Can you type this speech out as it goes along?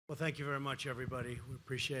Well, thank you very much, everybody. We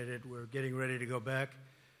appreciate it. We're getting ready to go back.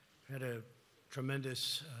 Had a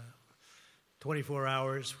tremendous 24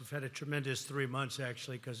 hours. We've had a tremendous 3 months,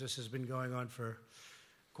 actually, because this has been going on for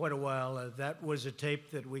quite a while. That was a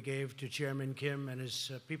tape that we gave to Chairman Kim and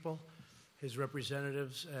his people, his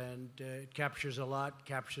representatives, and it captures a lot,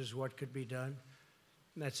 captures what could be done.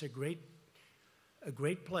 And that's a great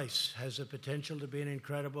place, has the potential to be an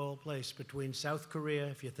incredible place between South Korea,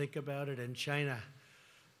 if you think about it, and China.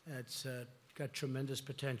 It's got tremendous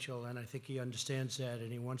potential, and I think he understands that,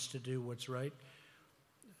 and he wants to do what's right.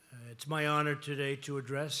 It's my honor today to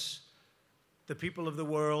address the people of the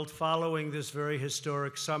world following this very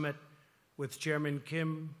historic summit with Chairman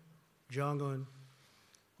Kim Jong-un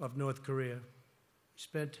of North Korea. We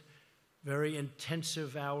spent very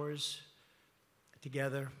intensive hours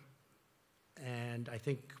together, and I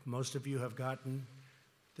think most of you have gotten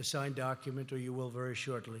the signed document, or you will very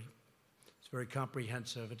shortly. It's very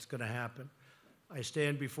comprehensive. It's going to happen. I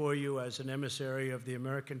stand before you as an emissary of the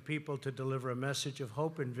American people to deliver a message of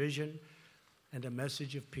hope and vision and a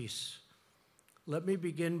message of peace. Let me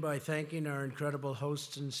begin by thanking our incredible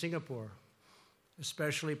hosts in Singapore,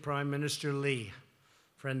 especially Prime Minister Lee,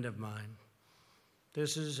 friend of mine.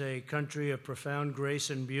 This is a country of profound grace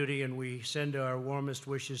and beauty, and we send our warmest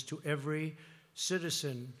wishes to every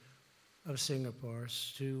citizen of Singapore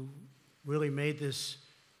who really made this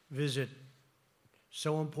visit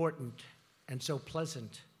so important and so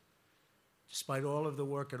pleasant, despite all of the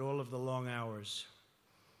work and all of the long hours.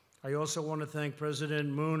 I also want to thank President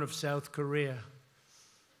Moon of South Korea.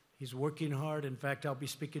 He's working hard. In fact, I'll be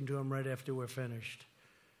speaking to him right after we're finished.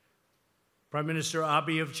 Prime Minister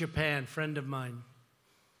Abe of Japan, friend of mine,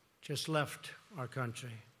 just left our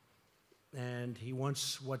country, and he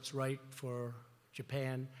wants what's right for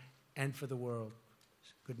Japan and for the world.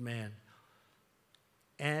 He's a good man.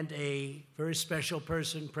 And a very special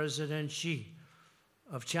person, President Xi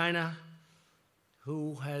of China,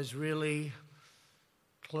 who has really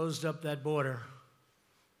closed up that border.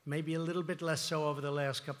 Maybe a little bit less so over the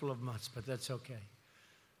last couple of months, but that's okay.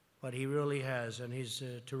 But he really has, and he's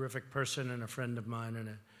a terrific person and a friend of mine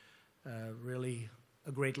and really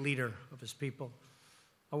a great leader of his people.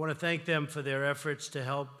 I want to thank them for their efforts to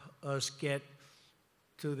help us get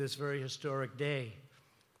to this very historic day.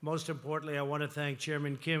 Most importantly, I want to thank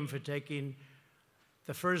Chairman Kim for taking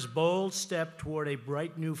the first bold step toward a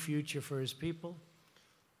bright new future for his people.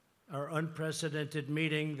 Our unprecedented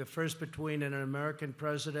meeting, the first between an American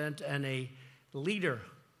president and a leader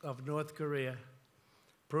of North Korea,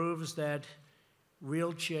 proves that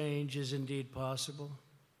real change is indeed possible.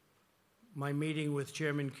 My meeting with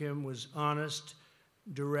Chairman Kim was honest,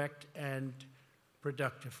 direct, and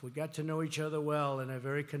productive. We got to know each other well in a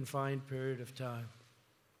very confined period of time,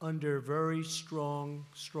 under very strong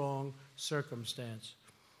circumstance.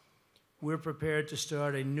 We're prepared to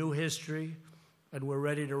start a new history, and we're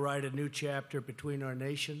ready to write a new chapter between our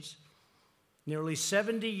nations. Nearly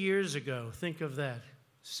 70 years ago, think of that,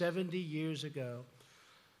 70 years ago,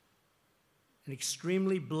 an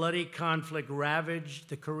extremely bloody conflict ravaged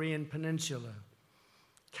the Korean Peninsula.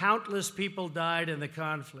 Countless people died in the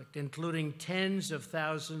conflict, including tens of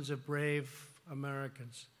thousands of brave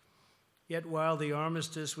Americans. Yet while the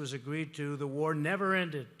armistice was agreed to, the war never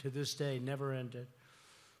ended, to this day, never ended.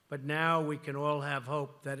 But now we can all have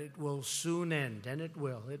hope that it will soon end, and it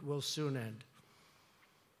will soon end.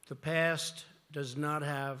 The past does not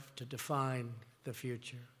have to define the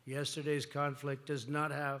future. Yesterday's conflict does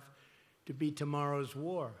not have to be tomorrow's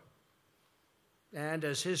war. And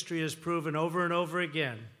as history has proven over and over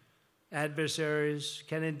again, adversaries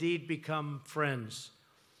can indeed become friends.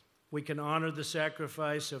 We can honor the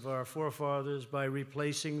sacrifice of our forefathers by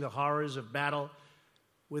replacing the horrors of battle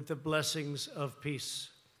with the blessings of peace.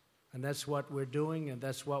 And that's what we're doing, and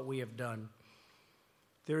that's what we have done.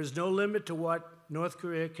 There is no limit to what North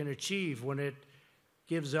Korea can achieve when it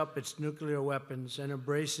gives up its nuclear weapons and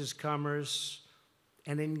embraces commerce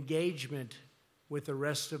and engagement with the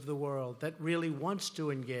rest of the world that really wants to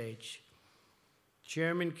engage.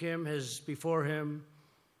 Chairman Kim has before him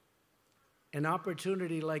an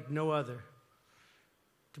opportunity like no other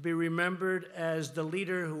to be remembered as the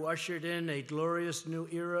leader who ushered in a glorious new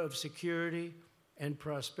era of security and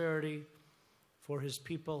prosperity for his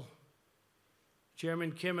people.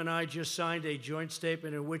 Chairman Kim and I just signed a joint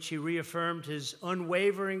statement in which he reaffirmed his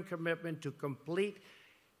unwavering commitment to complete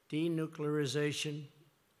denuclearization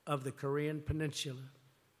of the Korean Peninsula.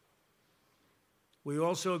 We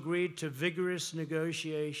also agreed to vigorous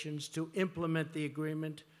negotiations to implement the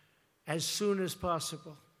agreement as soon as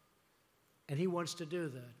possible. And he wants to do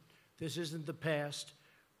that. This isn't the past.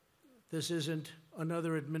 This isn't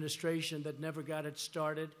another administration that never got it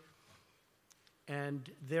started and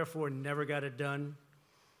therefore never got it done.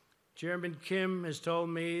 Chairman Kim has told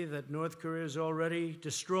me that North Korea is already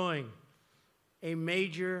destroying a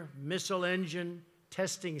major missile engine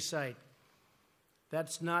testing site.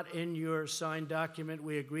 That's not in your signed document.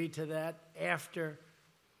 We agreed to that after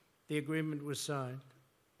the agreement was signed.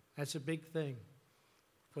 That's a big thing.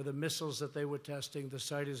 For the missiles that they were testing, the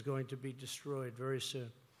site is going to be destroyed very soon.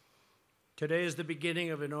 Today is the beginning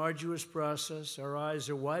of an arduous process. Our eyes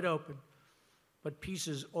are wide open, but peace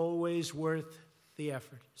is always worth the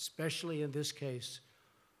effort, especially in this case.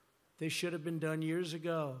 This should have been done years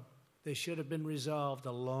ago. They should have been resolved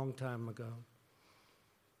a long time ago.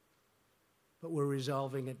 But we're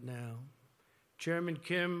resolving it now. Chairman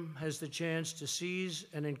Kim has the chance to seize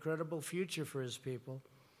an incredible future for his people.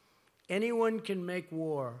 Anyone can make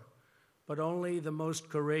war, but only the most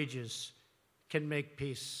courageous can make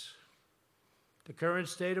peace. The current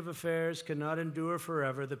state of affairs cannot endure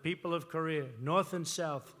forever. The people of Korea, North and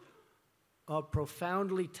South, are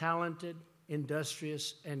profoundly talented,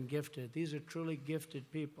 industrious, and gifted. These are truly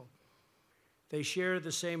gifted people. They share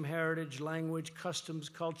the same heritage, language, customs,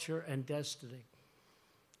 culture, and destiny.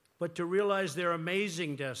 But to realize their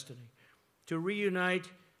amazing destiny, to reunite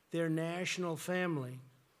their national family,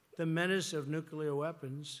 the menace of nuclear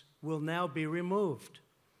weapons will now be removed.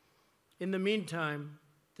 In the meantime,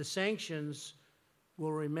 the sanctions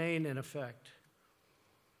will remain in effect.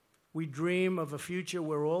 We dream of a future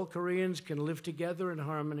where all Koreans can live together in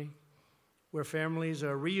harmony, where families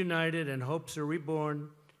are reunited and hopes are reborn,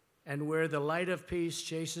 and where the light of peace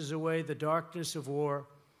chases away the darkness of war.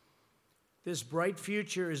 This bright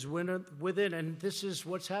future is within, and this is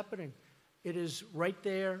what's happening. It is right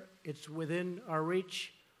there. It's within our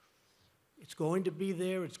reach. It's going to be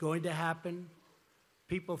there. It's going to happen.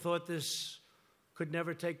 People thought this could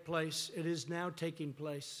never take place. It is now taking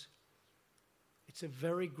place. It's a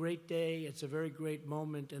very great day. It's a very great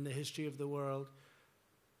moment in the history of the world.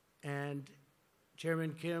 And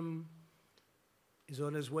Chairman Kim is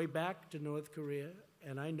on his way back to North Korea.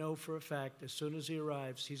 And I know for a fact, as soon as he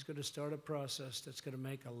arrives, he's going to start a process that's going to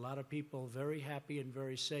make a lot of people very happy and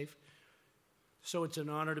very safe. So it's an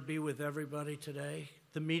honor to be with everybody today.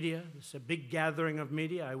 The media, it's a big gathering of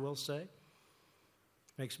media, I will say.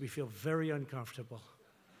 Makes me feel very uncomfortable.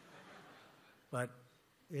 But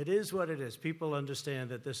it is what it is. People understand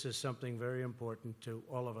that this is something very important to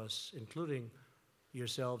all of us, including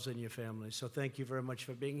yourselves and your families. So thank you very much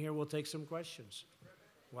for being here. We'll take some questions.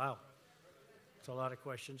 Wow. It's a lot of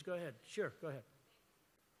questions. Go ahead. Sure, go ahead.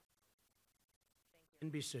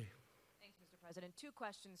 Thank you. NBC. Thanks, Mr. President. 2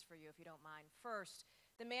 questions for you, if you don't mind. First,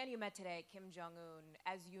 the man you met today, Kim Jong-un,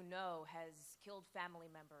 as you know, has killed family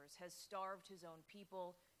members, has starved his own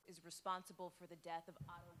people, is responsible for the death of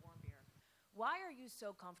Otto Warmbier. Why are you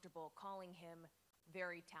so comfortable calling him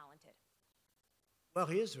very talented? Well,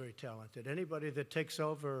 he is very talented. Anybody that takes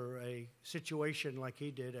over a situation like he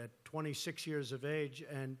did at 26 years of age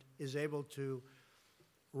and is able to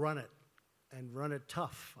run it and run it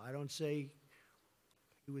tough. I don't say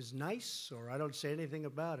he was nice or I don't say anything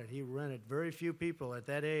about it. He ran it. Very few people at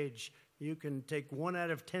that age, you can take 1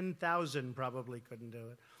 out of 10,000 probably couldn't do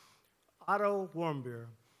it. Otto Warmbier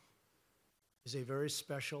is a very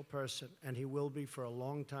special person, and he will be for a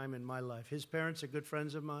long time in my life. His parents are good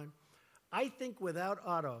friends of mine. I think without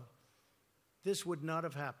Otto, this would not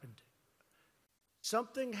have happened.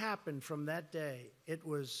 Something happened from that day. It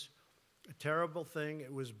was a terrible thing.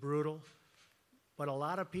 It was brutal. But a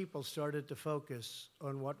lot of people started to focus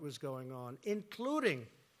on what was going on, including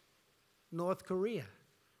North Korea.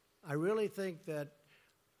 I really think that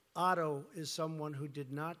Otto is someone who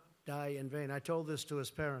did not die in vain. I told this to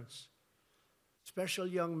his parents. Special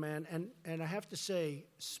young man, and I have to say,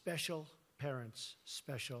 special parents,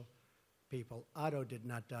 special people. Otto did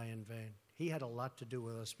not die in vain. He had a lot to do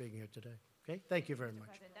with us being here today. Okay? Thank you very much.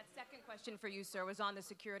 President, that second question for you, sir, was on the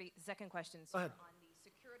security. Second question, sir, on the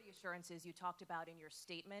security assurances you talked about in your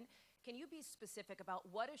statement. Can you be specific about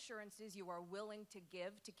what assurances you are willing to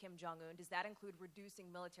give to Kim Jong-un? Does that include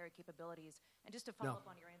reducing military capabilities? And just to follow up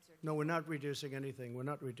on your answer. No, we're not reducing anything. We're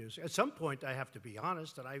not reducing. At some point, I have to be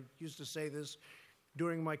honest, and I used to say this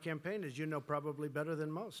during my campaign, as you know probably better than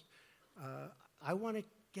most. I want to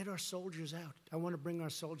get our soldiers out. I want to bring our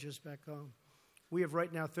soldiers back home. We have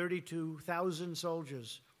right now 32,000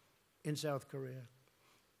 soldiers in South Korea.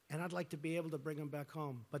 And I'd like to be able to bring them back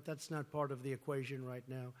home. But that's not part of the equation right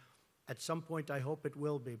now. At some point, I hope it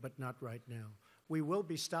will be, but not right now. We will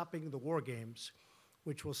be stopping the war games,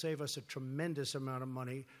 which will save us a tremendous amount of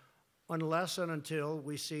money, unless and until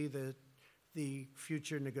we see that the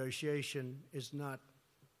future negotiation is not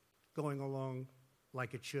going along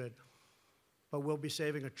like it should. But we'll be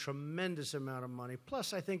saving a tremendous amount of money.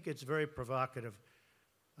 Plus, I think it's very provocative.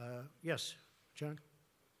 Yes, John?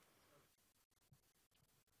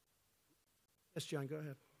 Yes, John, go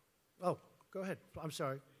ahead. Oh, go ahead. I'm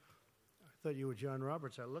sorry. I thought you were John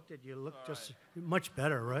Roberts. I looked at you. You looked just much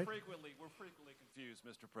better, right? We're frequently confused,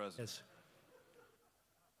 Mr. President. Yes.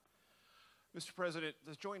 Mr. President,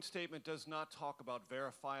 the joint statement does not talk about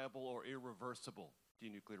verifiable or irreversible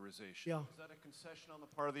denuclearization. Yeah. Is that a concession on the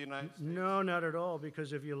part of the United States? No, not at all,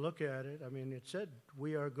 because if you look at it, I mean, it said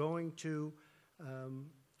we are going to,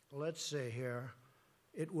 let's say here,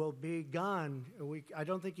 it will be gone. I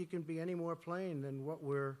don't think you can be any more plain than what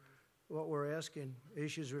we're asking.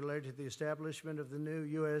 Issues related to the establishment of the new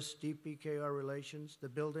U.S. DPKR relations, the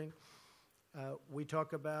building. We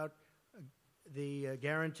talk about the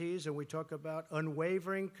guarantees, and we talk about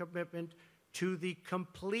unwavering commitment to the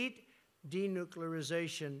complete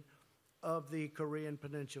denuclearization of the Korean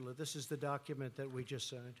Peninsula. This is the document that we just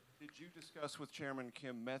signed. Did you discuss with Chairman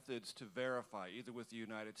Kim methods to verify, either with the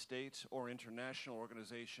United States or international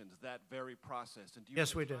organizations, that very process? And do you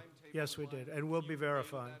Yes, have a we did. timetable Yes, in we mind? did. And we'll Can be you relay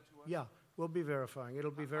verifying. that to us? Yeah, we'll be verifying.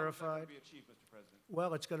 It'll be verified. How is that going to be achieved, Mr. President?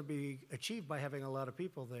 Well, it's going to be achieved by having a lot of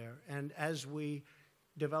people there. And as we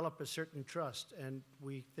develop a certain trust, and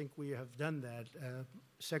we think we have done that,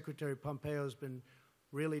 Secretary Pompeo has been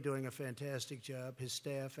really doing a fantastic job, his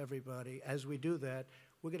staff, everybody. As we do that,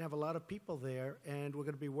 we're going to have a lot of people there, and we're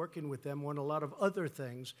going to be working with them on a lot of other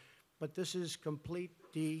things. But this is complete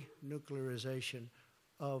denuclearization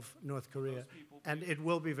of North Korea, and it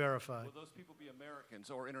will be verified. Will those people be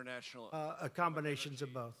Americans or international? Combinations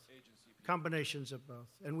of both. Agency people? Combinations of both.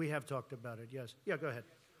 And we have talked about it, yes. Yeah, go ahead.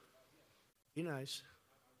 Be nice.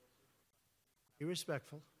 Be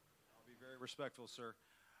respectful. I'll be very respectful, sir.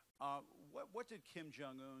 What did Kim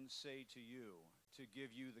Jong-un say to you to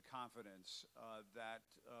give you the confidence that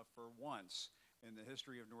for once in the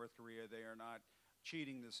history of North Korea, they are not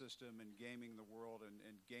cheating the system and gaming the world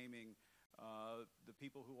and gaming the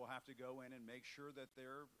people who will have to go in and make sure that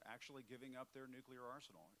they're actually giving up their nuclear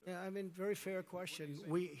arsenal? Yeah, I mean, very fair question.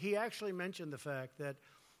 He actually mentioned the fact that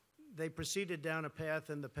they proceeded down a path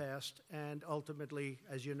in the past, and ultimately,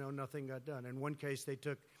 as you know, nothing got done. In one case, they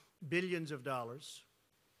took billions of dollars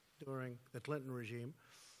during the Clinton regime,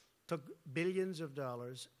 took billions of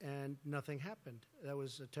dollars, and nothing happened. That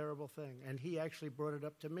was a terrible thing. And he actually brought it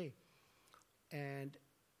up to me. And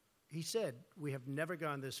he said, we have never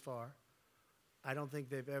gone this far. I don't think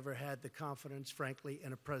they've ever had the confidence, frankly,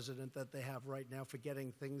 in a president that they have right now for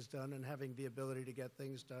getting things done and having the ability to get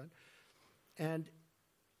things done. And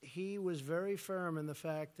he was very firm in the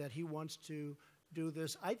fact that he wants to do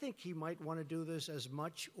this. I think he might want to do this as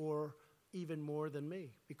much or even more than me,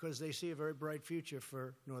 because they see a very bright future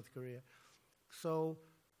for North Korea. So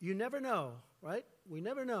you never know, right? We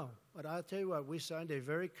never know. But I'll tell you what, we signed a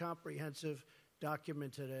very comprehensive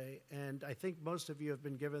document today, and I think most of you have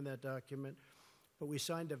been given that document. But we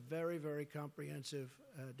signed a very, very comprehensive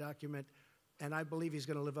document, and I believe he's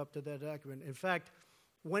going to live up to that document. In fact,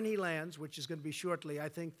 when he lands, which is going to be shortly, I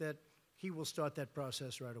think that he will start that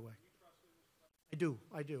process right away. I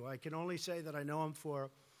do. I can only say that I know him for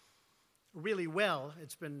really well.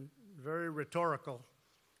 It's been very rhetorical,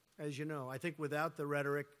 as you know. I think without the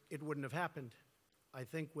rhetoric, it wouldn't have happened. I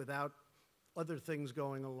think without other things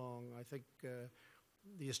going along, I think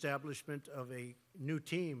the establishment of a new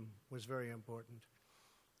team was very important.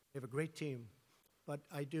 They have a great team, but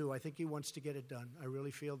I think he wants to get it done. I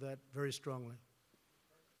really feel that very strongly.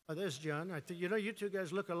 Oh, there's John. I think, you know, you two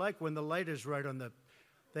guys look alike when the light is right on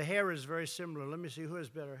the hair is very similar. Let me see who has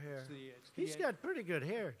better hair. He's got pretty good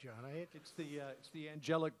hair, John. It's the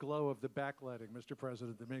angelic glow of the backlighting, Mr.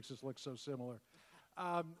 President, that makes us look so similar.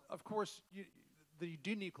 Of course, the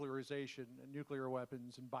denuclearization and nuclear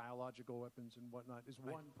weapons and biological weapons and whatnot is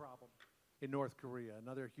one problem in North Korea.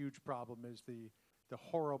 Another huge problem is the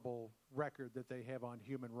horrible record that they have on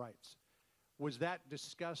human rights. Was that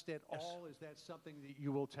discussed at all? Is that something that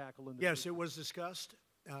you will tackle in the future? Yes, it was discussed.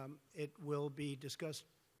 It will be discussed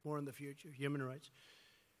more in the future, human rights.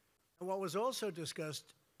 And what was also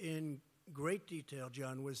discussed in great detail,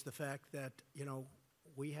 John, was the fact that, you know,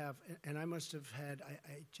 we have, and I must have had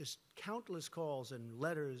just countless calls and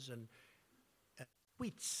letters and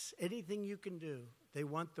tweets, anything you can do. They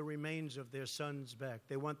want the remains of their sons back.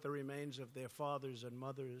 They want the remains of their fathers and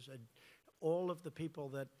mothers and all of the people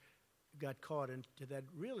that got caught into that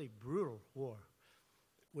really brutal war,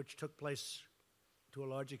 which took place to a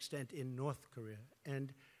large extent in North Korea.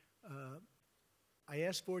 And I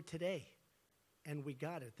asked for it today, and we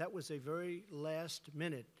got it. That was a very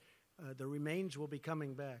last-minute The remains will be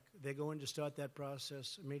coming back. They're going to start that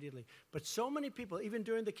process immediately. But so many people, even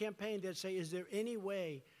during the campaign, they'd say, is there any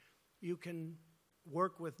way you can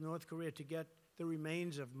work with North Korea to get the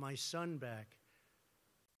remains of my son back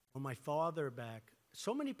or my father back?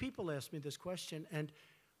 So many people asked me this question, and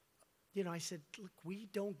I said, look, we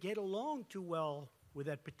don't get along too well with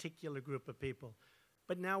that particular group of people,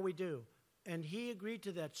 but now we do. And he agreed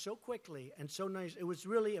to that so quickly and so nice. It was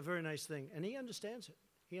really a very nice thing, and he understands it.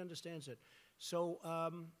 He understands it. So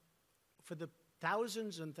for the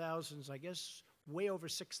thousands and thousands, I guess way over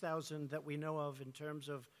 6,000 that we know of in terms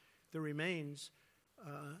of the remains,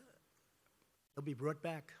 they'll be brought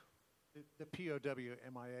back. The POW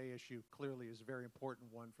MIA issue clearly is a very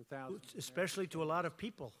important one for thousands. Especially to a lot of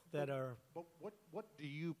people that are... But what do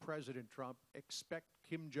you, President Trump, expect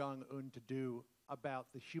Kim Jong-un to do about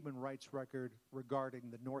the human rights record regarding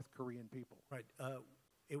the North Korean people? Right.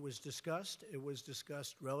 It was discussed. It was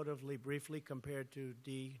discussed relatively briefly compared to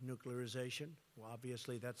denuclearization. Well,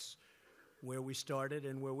 obviously, that's where we started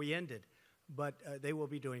and where we ended. But they will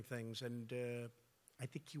be doing things, and I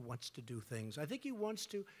think he wants to do things. I think he wants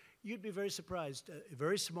to. You'd be very surprised.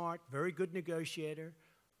 Very smart, very good negotiator,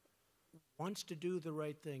 wants to do the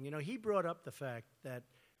right thing. He brought up the fact that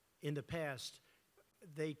in the past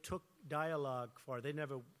they took dialogue far. They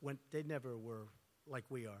never were like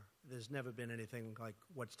we are. There's never been anything like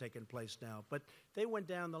what's taken place now. But they went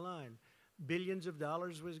down the line. Billions of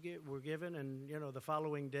dollars were given, and the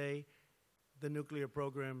following day, the nuclear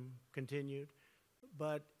program continued.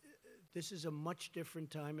 But this is a much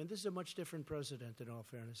different time, and this is a much different president, in all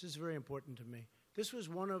fairness. This is very important to me. This was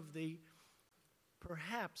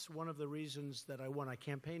perhaps one of the reasons that I won. I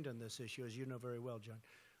campaigned on this issue, as you know very well, John.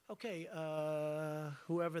 Okay,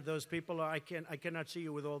 whoever those people are, I cannot see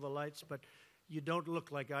you with all the lights, but you don't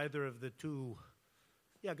look like either of the two.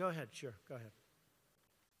 Yeah, go ahead. Sure, go ahead.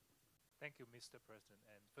 Thank you, Mr. President.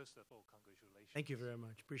 And first of all, congratulations. Thank you very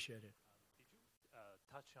much. Appreciate it. Did you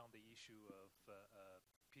touch on the issue of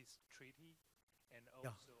peace treaty, and Yeah.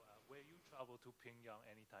 also will you travel to Pyongyang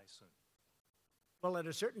anytime soon? Well, at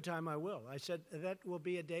a certain time, I will. I said that will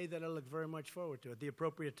be a day that I look very much forward to at the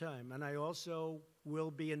appropriate time. And I also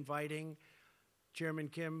will be inviting Chairman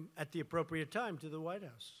Kim at the appropriate time to the White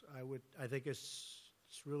House. I think it's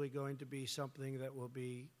really going to be something that will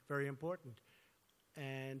be very important.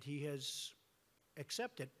 And he has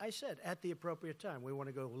accepted. I said at the appropriate time. We want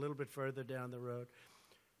to go a little bit further down the road.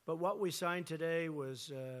 But what we signed today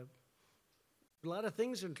was a lot of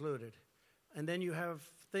things included. And then you have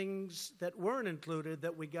things that weren't included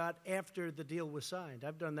that we got after the deal was signed.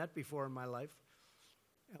 I've done that before in my life.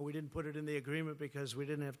 And we didn't put it in the agreement because we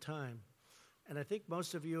didn't have time. And I think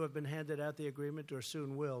most of you have been handed out the agreement or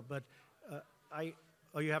soon will. But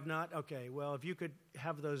oh, you have not? Okay. Well, if you could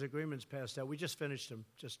have those agreements passed out. We just finished them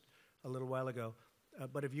just a little while ago.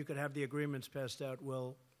 But if you could have the agreements passed out,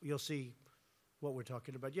 you'll see what we're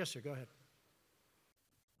talking about. Yes, sir. Go ahead.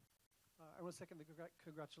 I want to second the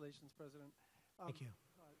congratulations, President. Thank you.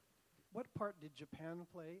 What part did Japan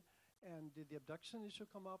play, and did the abduction issue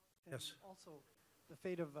come up? And Yes. also, the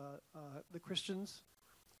fate of the Christians.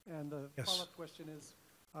 And the Yes. follow-up question is,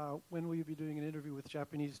 when will you be doing an interview with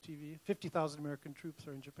Japanese TV? 50,000 American troops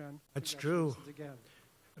are in Japan. That's true. Congratulations again.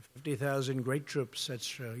 50,000 great troops, that's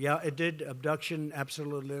true. Yeah, it did. Abduction,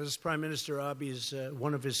 absolutely. This is Prime Minister Abe's,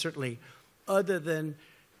 one of his, certainly, other than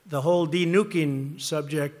the whole denuking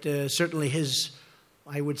subject, certainly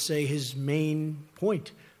I would say his main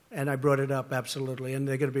point. And I brought it up, absolutely, and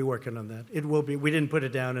they're going to be working on that. It will be. We didn't put it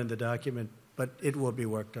down in the document, but it will be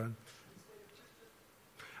worked on.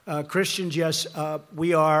 Christians, yes,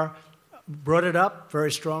 we brought it up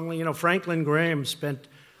very strongly. Franklin Graham spent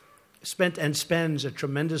and spends a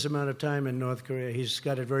tremendous amount of time in North Korea. He's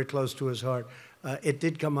got it very close to his heart. It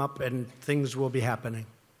did come up, and things will be happening.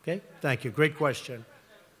 Okay? Thank you. Great question.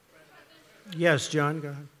 Yes, John, go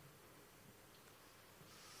ahead.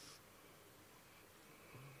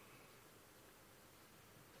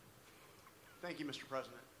 Thank you, Mr.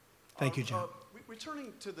 President. Thank you, John.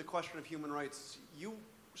 Returning to the question of human rights, you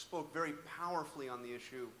spoke very powerfully on the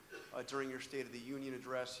issue during your State of the Union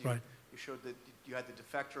address. Right. You showed that you had the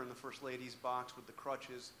defector in the First Lady's box with the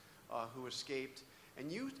crutches who escaped.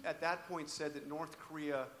 And you, at that point, said that North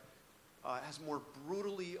Korea has more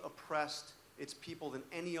brutally oppressed its people than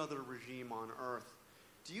any other regime on earth.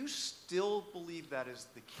 Do you still believe that is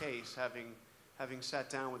the case, having sat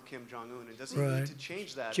down with Kim Jong-un? And does he need to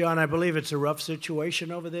change that? John, I believe it's a rough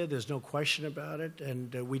situation over there. There's no question about it.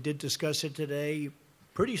 And we did discuss it today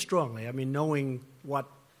pretty strongly. I mean, knowing what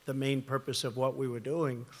the main purpose of what we were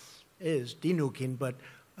doing is, denuking, but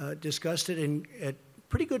discussed it at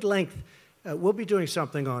pretty good length. We'll be doing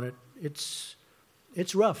something on it. It's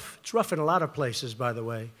rough. It's rough in a lot of places, by the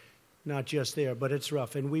way, not just there, but it's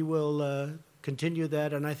rough. And we will continue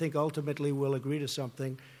that, and I think ultimately we'll agree to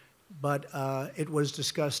something. But it was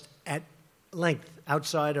discussed at length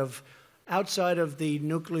outside of the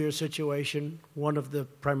nuclear situation, one of the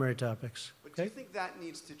primary topics. But do you think that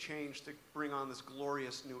needs to change to bring on this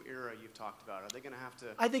glorious new era you've talked about? Are they going to have to?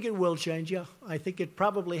 I think it will change, yeah. I think it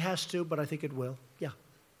probably has to, but I think it will. Yeah.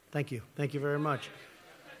 Thank you. Thank you very much.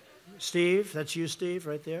 Steve, that's you, Steve,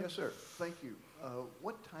 right there. Yes, sir. Thank you.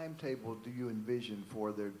 What timetable do you envision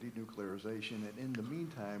for their denuclearization? And in the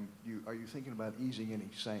meantime, are you thinking about easing any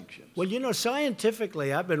sanctions? Well, you know,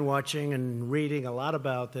 scientifically, I've been watching and reading a lot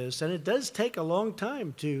about this, and it does take a long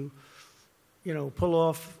time to, you know, pull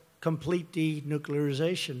off complete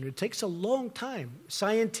denuclearization. It takes a long time.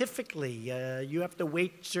 Scientifically, you have to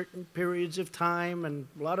wait certain periods of time, and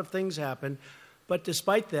a lot of things happen. But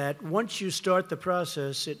despite that, once you start the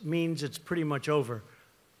process, it means it's pretty much over.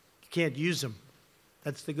 You can't use them.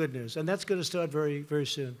 That's the good news. And that's going to start very, very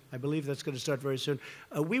soon. I believe that's going to start very soon.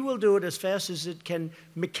 We will do it as fast as it can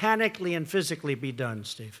mechanically and physically be done,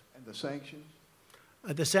 Steve. And the sanctions?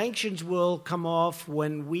 The sanctions will come off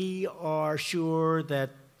when we are sure that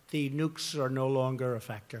the nukes are no longer a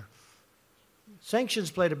factor.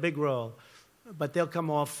 Sanctions played a big role, but they'll come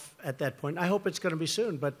off at that point. I hope it's going to be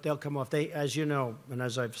soon, but they'll come off. They, as you know, and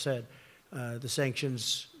as I've said, the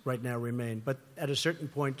sanctions right now remain. But at a certain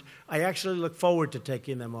point, I actually look forward to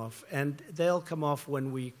taking them off. And they'll come off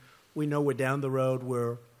when we know we're down the road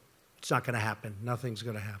where it's not going to happen. Nothing's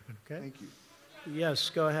going to happen, okay? Thank you. Yes,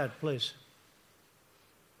 go ahead, please.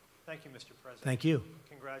 Thank you, Mr. President. Thank you.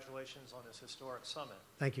 Congratulations on this historic summit.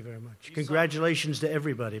 Thank you very much. Congratulations to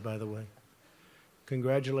everybody, by the way.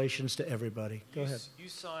 Congratulations to everybody. Go ahead. You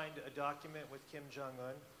signed a document with Kim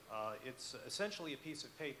Jong-un. It's essentially a piece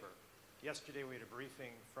of paper. Yesterday we had a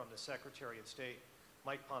briefing from the Secretary of State,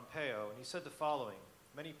 Mike Pompeo, and he said the following: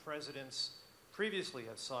 many presidents previously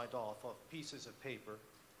have signed off of pieces of paper,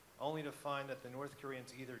 only to find that the North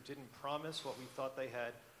Koreans either didn't promise what we thought they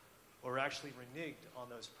had or actually reneged on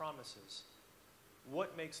those promises.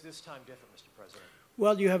 What makes this time different, Mr. President?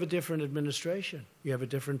 Well, you have a different administration. You have a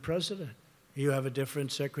different president. You have a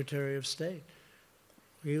different Secretary of State.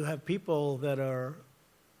 You have people that are,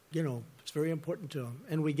 you know, it's very important to them,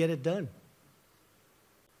 and we get it done.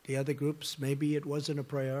 The other groups, maybe it wasn't a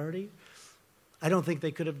priority. I don't think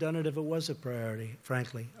they could have done it if it was a priority,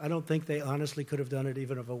 frankly. I don't think they honestly could have done it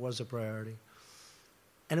even if it was a priority.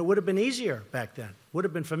 And it would have been easier back then. Would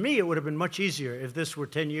have been, for me, it would have been much easier if this were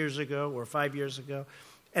 10 years ago or 5 years ago.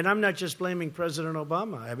 And I'm not just blaming President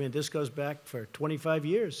Obama. I mean, this goes back for 25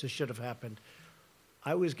 years. This should have happened.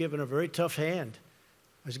 I was given a very tough hand.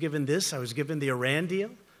 I was given this. I was given the Iran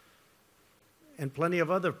deal and plenty of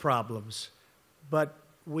other problems. But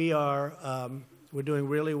we're doing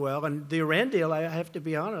really well. And the Iran deal, I have to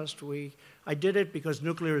be honest, I did it because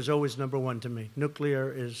nuclear is always number one to me.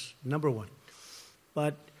 Nuclear is number one.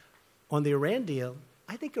 But on the Iran deal,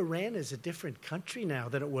 I think Iran is a different country now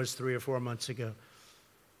than it was 3 or 4 months ago.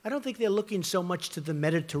 I don't think they're looking so much to the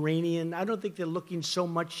Mediterranean. I don't think they're looking so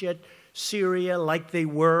much at Syria like they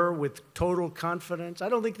were with total confidence. I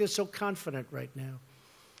don't think they're so confident right now.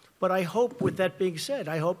 But I hope, with that being said,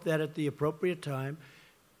 I hope that at the appropriate time,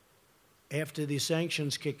 after the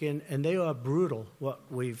sanctions kick in, and they are brutal, what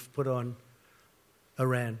we've put on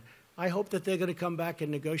Iran, I hope that they're going to come back and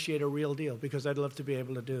negotiate a real deal, because I'd love to be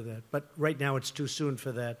able to do that. But right now it's too soon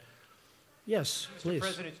for that. Yes, please. Mr.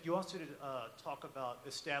 President, you also talk about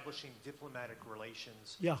establishing diplomatic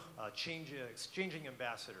relations, Yeah. Exchanging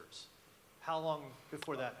ambassadors. How long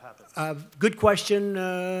before that happens? Good question.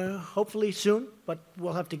 Hopefully soon, but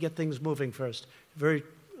we'll have to get things moving first. A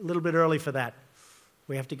little bit early for that.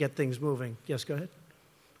 We have to get things moving. Yes, go ahead.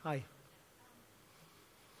 Hi.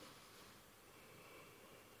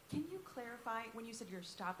 Can you clarify when you said you're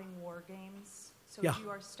stopping war games? So Yeah. you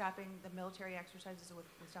are stopping the military exercises with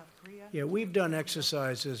South Korea? Yeah, we've done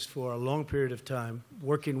exercises for a long period of time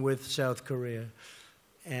working with South Korea.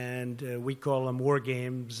 And we call them war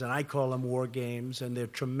games, and I call them war games, and they're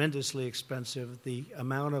tremendously expensive. The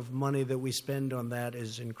amount of money that we spend on that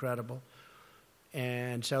is incredible.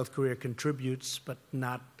 And South Korea contributes, but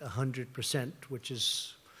not 100%, which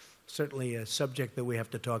is certainly a subject that we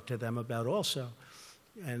have to talk to them about also.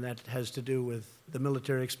 And that has to do with the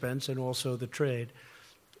military expense and also the trade.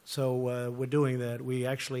 So we're doing that. We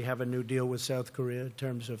actually have a new deal with South Korea in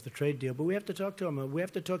terms of the trade deal. But we have to talk to them. We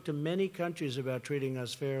have to talk to many countries about treating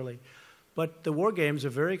us fairly. But the war games are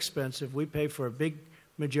very expensive. We pay for a big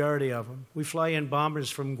majority of them. We fly in bombers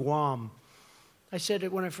from Guam. I said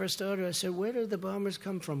it when I first started. I said, where do the bombers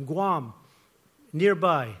come from? Guam,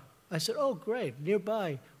 nearby. I said, oh, great,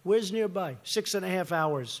 nearby. Where's nearby? 6.5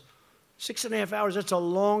 hours. 6.5 hours, that's a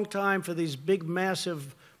long time for these big,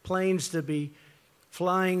 massive planes to be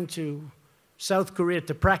flying to South Korea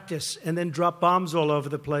to practice and then drop bombs all over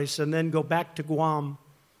the place and then go back to Guam.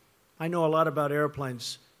 I know a lot about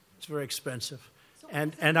airplanes. It's very expensive.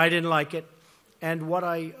 And I didn't like it. And what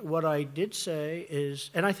I did say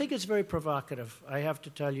is, and I think it's very provocative. I have to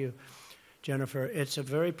tell you, Jennifer, it's a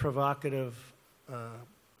very provocative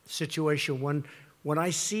situation when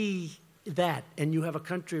I see that, and you have a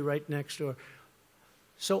country right next door.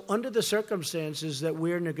 So under the circumstances that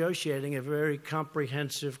we're negotiating a very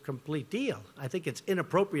comprehensive, complete deal, I think it's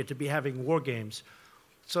inappropriate to be having war games.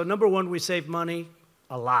 So number one, we save money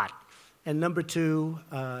a lot. And number two,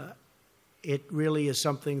 it really is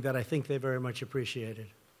something that I think they very much appreciated.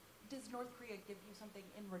 Does North Korea give you something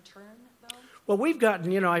in return, though? Well, we've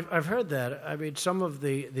gotten, I've heard that. I mean, some of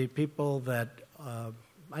the people that,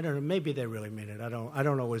 I don't know, maybe they really mean it. I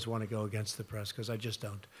don't always want to go against the press because I just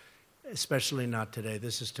don't, especially not today.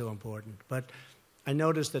 This is too important. But I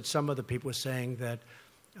noticed that some of the people were saying that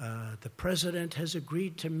the president has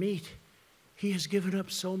agreed to meet. He has given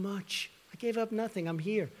up so much. I gave up nothing. I'm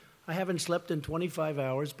here. I haven't slept in 25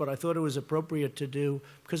 hours, but I thought it was appropriate to do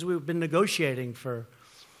because we've been negotiating for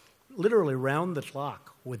literally round the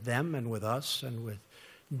clock with them and with us and with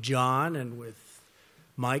John and with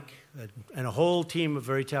Mike and a whole team of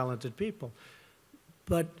very talented people.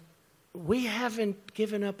 But we haven't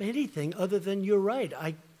given up anything other than, you're right,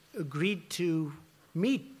 I agreed to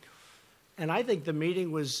meet. And I think the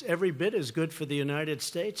meeting was every bit as good for the United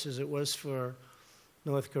States as it was for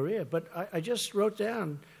North Korea. But I just wrote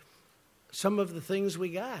down some of the things we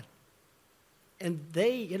got. And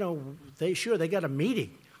they got a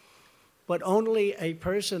meeting. But only a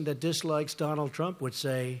person that dislikes Donald Trump would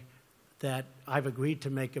say that I've agreed to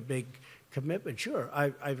make a big commitment. Sure,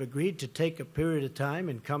 I've agreed to take a period of time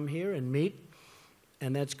and come here and meet,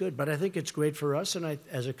 and that's good. But I think it's great for us and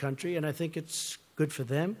as a country, and I think it's good for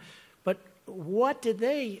them. But what did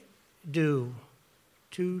they do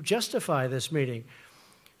to justify this meeting?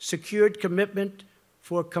 Secured commitment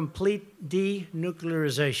for complete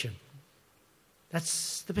denuclearization.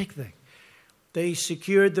 That's the big thing. They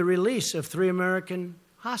secured the release of 3 American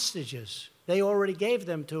hostages. They already gave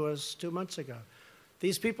them to us 2 months ago.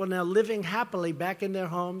 These people are now living happily back in their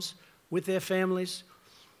homes with their families,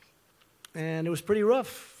 and it was pretty rough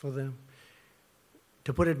for them,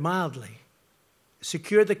 to put it mildly.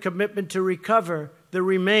 Secure the commitment to recover the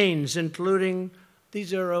remains, including,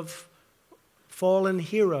 these are of fallen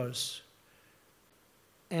heroes.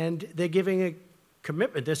 And they're giving a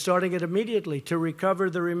commitment. They're starting it immediately to recover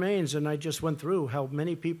the remains. And I just went through how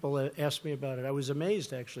many people asked me about it. I was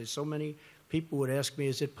amazed, actually. So many people would ask me,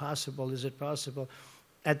 is it possible? Is it possible?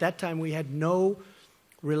 At that time, we had no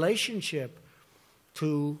relationship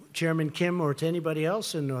to Chairman Kim or to anybody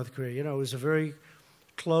else in North Korea. It was a very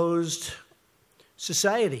closed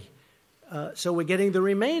society. So we're getting the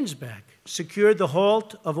remains back. Secured the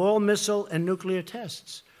halt of all missile and nuclear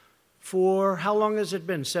tests. For how long has it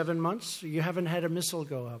been? 7 months? You haven't had a missile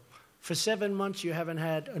go up. For 7 months, you haven't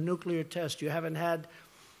had a nuclear test. You haven't had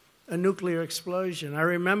a nuclear explosion. I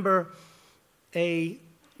remember a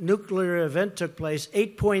nuclear event took place,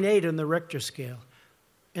 8.8 on the Richter scale.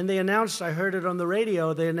 And they announced, I heard it on the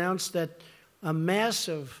radio, they announced that a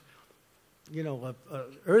massive,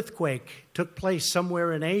 earthquake took place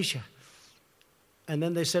somewhere in Asia. And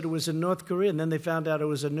then they said it was in North Korea, and then they found out it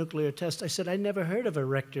was a nuclear test. I said, I never heard of a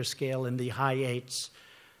Richter scale in the high 8s.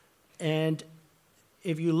 And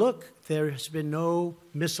if you look, there has been no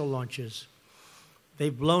missile launches.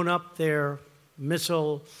 They've blown up their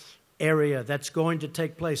missile area that's going to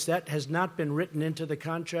take place. That has not been written into the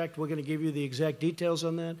contract. We're going to give you the exact details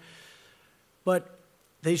on that. But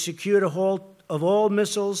they secured a halt of all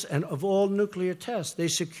missiles and of all nuclear tests. They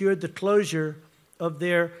secured the closure of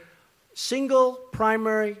their single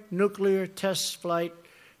primary nuclear test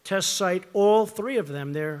site, all 3 of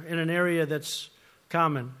them. They're in an area that's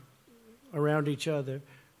common around each other.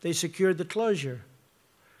 They secured the closure.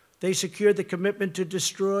 They secured the commitment to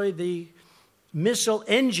destroy the missile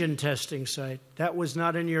engine testing site. That was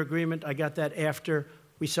not in your agreement. I got that after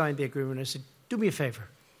we signed the agreement. I said, do me a favor.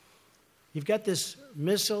 You've got this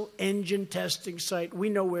missile engine testing site. We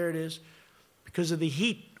know where it is because of the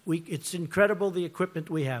heat. It's incredible the equipment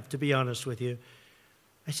we have, to be honest with you.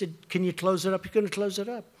 I said, can you close it up? You're going to close it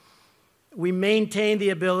up. We maintain the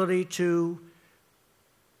ability to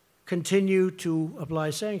continue to apply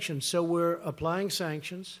sanctions. So we're applying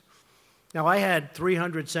sanctions. Now, I had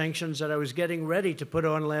 300 sanctions that I was getting ready to put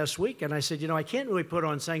on last week, and I said, I can't really put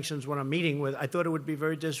on sanctions when I'm meeting with. I thought it would be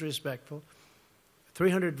very disrespectful.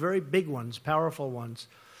 300 very big ones, powerful ones.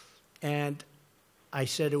 And I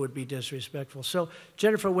said it would be disrespectful. So,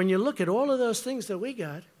 Jennifer, when you look at all of those things that we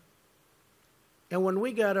got, and when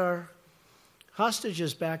we got our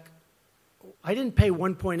hostages back, I didn't pay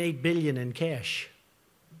 $1.8 billion in cash,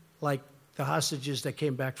 like the hostages that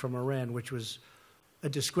came back from Iran, which was a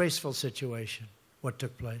disgraceful situation, what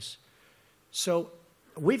took place. So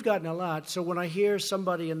we've gotten a lot. So when I hear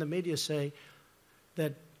somebody in the media say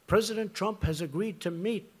that President Trump has agreed to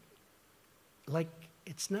meet, like,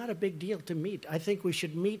 it's not a big deal to meet. I think we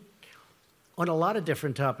should meet on a lot of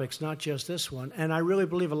different topics, not just this one. And I really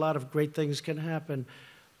believe a lot of great things can happen.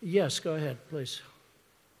 Yes, go ahead, please.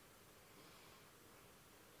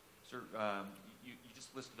 Sir, you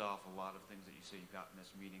just listed off a lot of things that you say you got in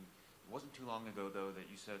this meeting. It wasn't too long ago, though, that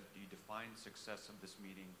you said you defined success of this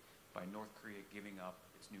meeting by North Korea giving up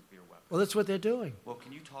its nuclear weapons. Well, that's what they're doing. Well,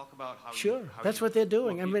 can you talk about how? Sure, that's what they're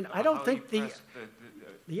doing. Well, I mean, I don't think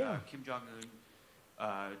yeah. Kim Jong-un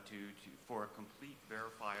for a complete,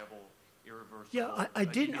 verifiable, irreversible. Yeah, I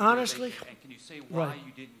didn't denuclearization. honestly. And can you say why Right.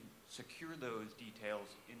 you didn't secure those details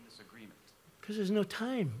in this agreement? Because there's no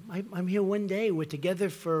time. I'm here one day. We're together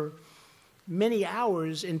for many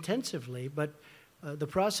hours intensively, but the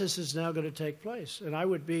process is now going to take place. And I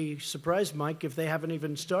would be surprised, Mike, if they haven't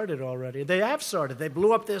even started already. They have started. They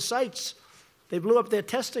blew up their sites. They blew up their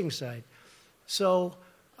testing site. So,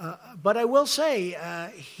 but I will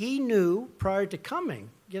say, he knew prior to coming.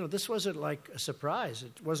 You know, this wasn't like a surprise.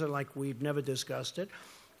 It wasn't like we'd never discussed it.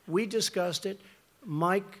 We discussed it.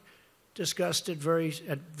 Mike discussed it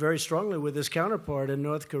very strongly with his counterpart in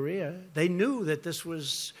North Korea. They knew that this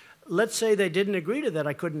was, let's say they didn't agree to that,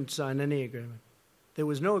 I couldn't sign any agreement. There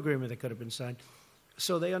was no agreement that could have been signed.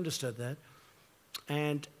 So they understood that.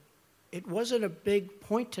 And it wasn't a big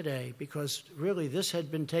point today because really this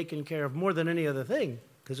had been taken care of more than any other thing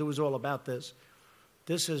because it was all about this.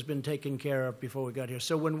 This has been taken care of before we got here.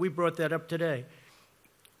 So when we brought that up today,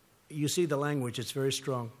 you see the language, it's very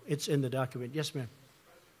strong. It's in the document. Yes, ma'am.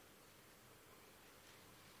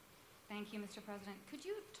 Thank you, Mr. President. Could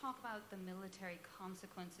you talk about the military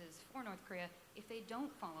consequences for North Korea if they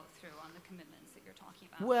don't follow through on the commitments that you're talking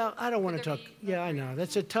about? Well, I don't want to talk. Yeah, I know.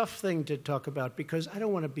 That's a tough thing to talk about because I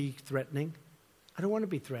don't want to be threatening. I don't want to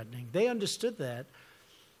be threatening. They understood that.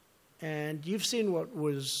 And you've seen what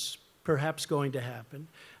was perhaps going to happen.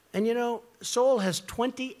 And you know, Seoul has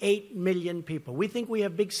 28 million people. We think we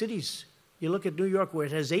have big cities. You look at New York where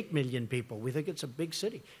it has 8 million people. We think it's a big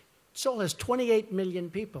city. Seoul has 28 million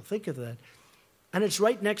people. Think of that. And it's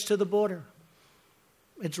right next to the border.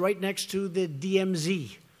 It's right next to the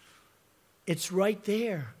DMZ. It's right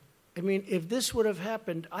there. I mean, if this would have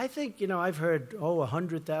happened, I think, you know, I've heard,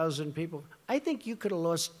 100,000 people. I think you could have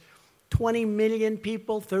lost 20 million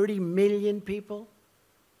people, 30 million people.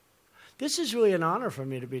 This is really an honor for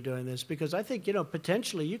me to be doing this because I think, you know,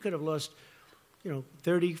 potentially you could have lost,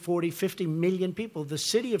 30, 40, 50 million people. The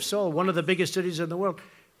city of Seoul, one of the biggest cities in the world,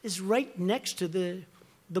 is right next to the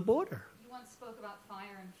border. You once spoke about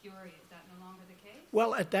fire and fury. Is that no longer the case?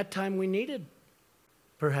 Well, at that time we needed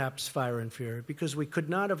perhaps fire and fury because we could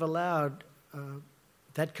not have allowed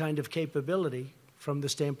that kind of capability from the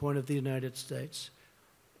standpoint of the United States.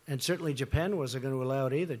 And certainly Japan wasn't going to allow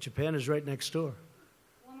it either. Japan is right next door.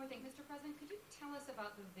 One more thing. Mr. President, could you tell us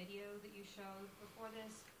about the video that you showed before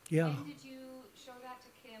this? Yeah. When did you show that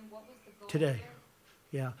to Kim? What was the goal Today.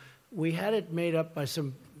 there? Yeah. We had it made up by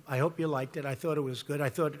some, I hope you liked it. I thought it was good. I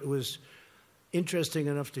thought it was interesting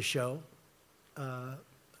enough to show.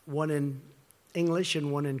 One in English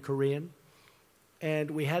and one in Korean.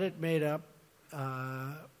 And we had it made up.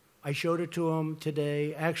 I showed it to him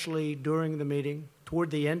today, actually during the meeting,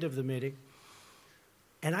 toward the end of the meeting.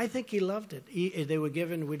 And I think he loved it. They were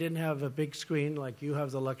given, we didn't have a big screen like you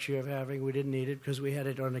have the luxury of having. We didn't need it because we had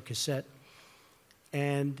it on a cassette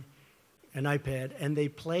and an iPad, and they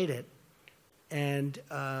played it. And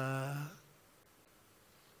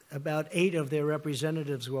about 8 of their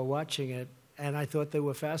representatives were watching it, and I thought they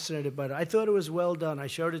were fascinated by it. I thought it was well done. I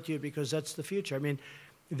showed it to you because that's the future. I mean,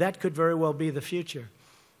 that could very well be the future.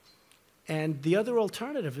 And the other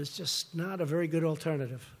alternative is just not a very good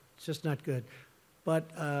alternative. It's just not good. But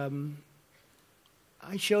I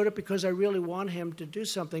showed it because I really want him to do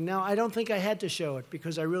something. Now, I don't think I had to show it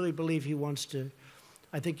because I really believe he wants to.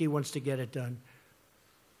 I think he wants to get it done.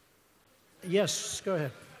 Yes, go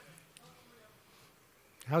ahead.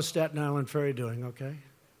 How's Staten Island Ferry doing, okay?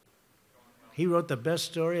 He wrote the best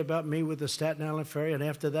story about me with the Staten Island Ferry, and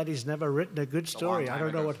after that he's never written a good story. I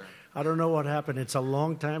don't know what happened. It's a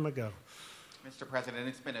long time ago. Mr. President,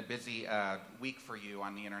 it's been a busy week for you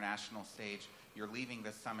on the international stage. You're leaving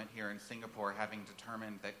this summit here in Singapore having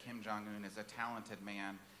determined that Kim Jong-un is a talented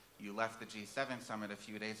man. You left the G7 summit a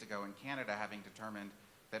few days ago in Canada having determined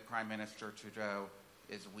that Prime Minister Trudeau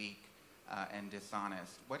is weak and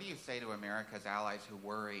dishonest. What do you say to America's allies who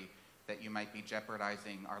worry that you might be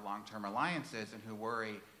jeopardizing our long-term alliances and who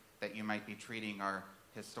worry that you might be treating our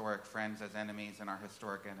historic friends as enemies and our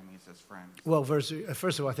historic enemies as friends? Well,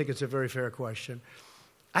 first of all, I think it's a very fair question.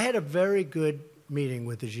 I had a very good meeting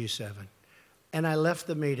with the G7, and I left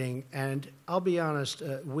the meeting, and I'll be honest,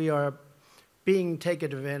 we are being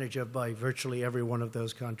taken advantage of by virtually every one of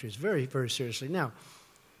those countries, very, very seriously. Now,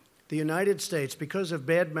 the United States, because of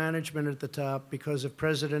bad management at the top, because of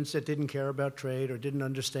presidents that didn't care about trade or didn't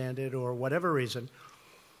understand it or whatever reason,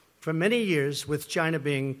 for many years, with China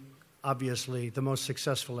being obviously the most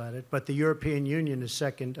successful at it, but the European Union is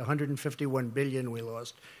second, 151 billion we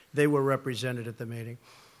lost. They were represented at the meeting.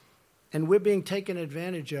 And we're being taken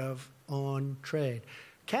advantage of on trade.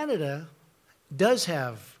 Canada does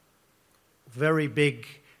have very big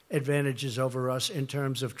advantages over us in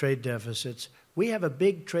terms of trade deficits. We have a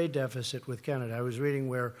big trade deficit with Canada. I was reading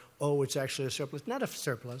where, it's actually a surplus. Not a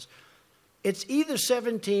surplus. It's either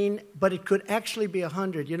 17, but it could actually be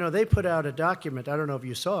 100. You know, they put out a document. I don't know if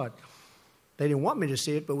you saw it. They didn't want me to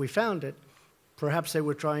see it, but we found it. Perhaps they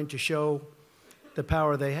were trying to show the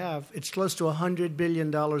power they have. It's close to $100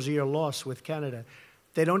 billion a year loss with Canada.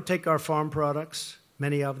 They don't take our farm products,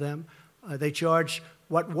 many of them. They charge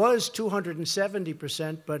what was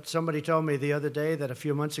 270%, but somebody told me the other day that a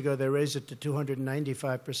few months ago they raised it to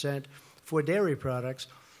 295% for dairy products.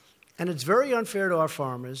 And it's very unfair to our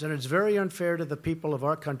farmers, and it's very unfair to the people of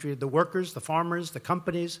our country, the workers, the farmers, the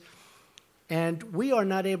companies. And we are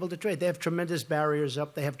not able to trade. They have tremendous barriers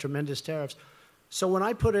up. They have tremendous tariffs. So when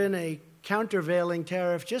I put in a countervailing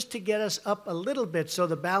tariff just to get us up a little bit so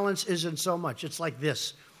the balance isn't so much, it's like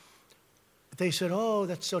this. They said, oh,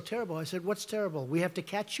 that's so terrible. I said, what's terrible? We have to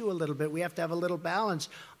catch you a little bit. We have to have a little balance.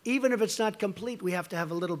 Even if it's not complete, we have to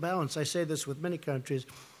have a little balance. I say this with many countries.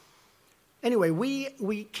 Anyway, we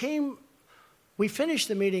finished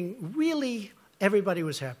the meeting. Really, everybody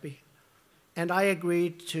was happy. And I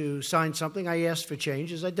agreed to sign something. I asked for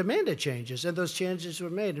changes. I demanded changes, and those changes were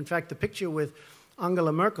made. In fact, the picture with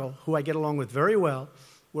Angela Merkel, who I get along with very well,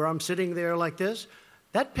 where I'm sitting there like this,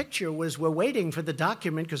 that picture was, we're waiting for the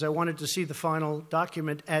document because I wanted to see the final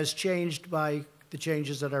document as changed by the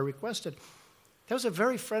changes that I requested. That was a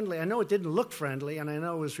very friendly, I know it didn't look friendly, and I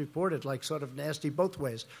know it was reported like sort of nasty both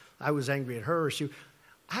ways. I was angry at her.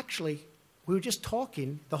 Actually, we were just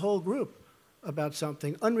talking, the whole group, about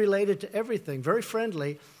something unrelated to everything, very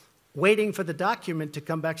friendly, waiting for the document to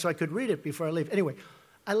come back so I could read it before I leave. Anyway,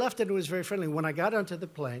 I left it. It was very friendly. When I got onto the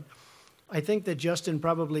plane, I think that Justin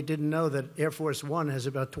probably didn't know that Air Force One has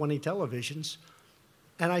about 20 televisions.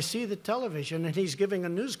 And I see the television, and he's giving a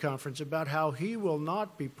news conference about how he will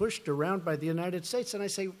not be pushed around by the United States. And I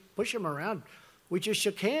say, push him around. We just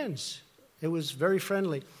shook hands. It was very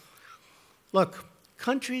friendly. Look,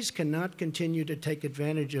 countries cannot continue to take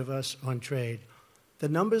advantage of us on trade. The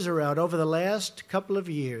numbers are out. Over the last couple of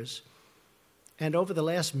years, and over the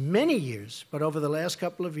last many years, but over the last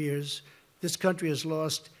couple of years, this country has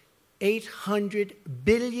lost $800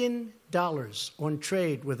 billion on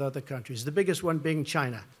trade with other countries, the biggest one being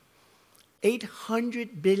China.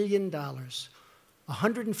 $800 billion.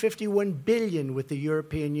 $151 billion with the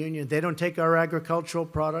European Union. They don't take our agricultural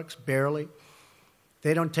products, barely.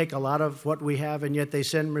 They don't take a lot of what we have, and yet they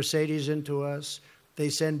send Mercedes into us. They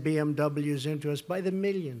send BMWs into us by the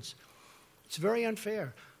millions. It's very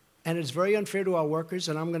unfair. And it's very unfair to our workers,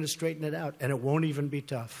 and I'm going to straighten it out, and it won't even be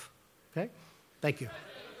tough. Okay? Thank you.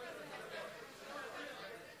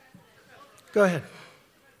 Go ahead.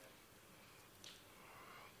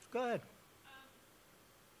 Go ahead.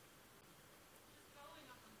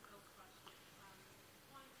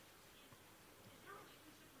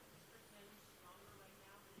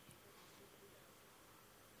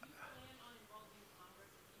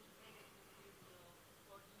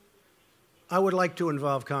 I would like to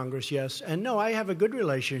involve Congress, yes. And no, I have a good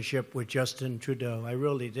relationship with Justin Trudeau. I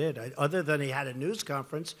really did. Other than he had a news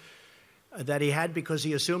conference that he had because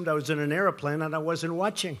he assumed I was in an airplane and I wasn't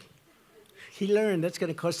watching. He learned that's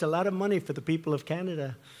going to cost a lot of money for the people of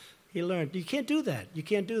Canada. He learned. You can't do that. You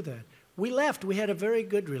can't do that. We left. We had a very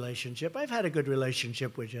good relationship. I've had a good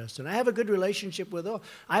relationship with Justin. I have a good relationship with all.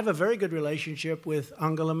 I have a very good relationship with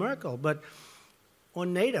Angela Merkel. But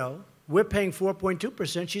on NATO, we're paying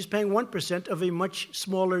 4.2%. She's paying 1% of a much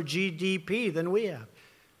smaller GDP than we have.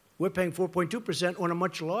 We're paying 4.2% on a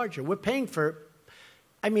much larger. We're paying for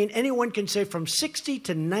I mean, anyone can say from 60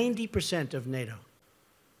 to 90% of NATO.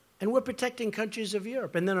 And we're protecting countries of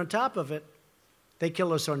Europe. And then on top of it, they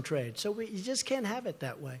kill us on trade. So you just can't have it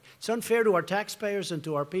that way. It's unfair to our taxpayers and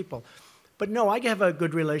to our people. But no, I have a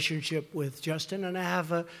good relationship with Justin, and I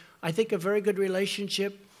have, I think, a very good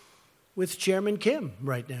relationship with Chairman Kim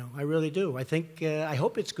right now. I really do. I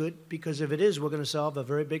hope it's good, because if it is, we're going to solve a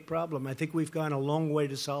very big problem. I think we've gone a long way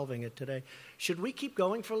to solving it today. Should we keep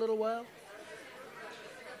going for a little while?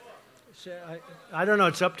 I don't know.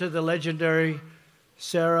 It's up to the legendary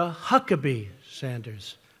Sarah Huckabee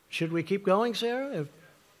Sanders. Should we keep going, Sarah?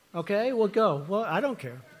 Okay, we'll go. Well, I don't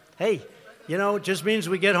care. Hey, you know, it just means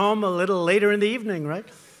we get home a little later in the evening, right?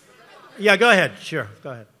 Yeah, go ahead. Sure, go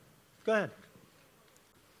ahead. Go ahead.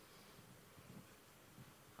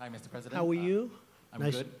 Hi, Mr. President. How are you? I'm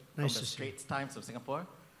nice, good. Nice From to the see you. Straits Times of Singapore.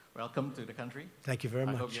 Welcome to the country. Thank you very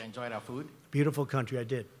much. I hope you enjoyed our food. Beautiful country, I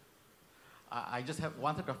did. I just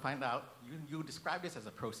wanted to find out, you describe this as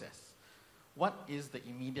a process. What is the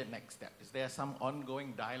immediate next step? Is there some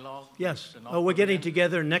ongoing dialogue? Yes. with the Oh, we're North getting Korean?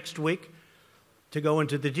 together next week to go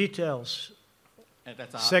into the details. And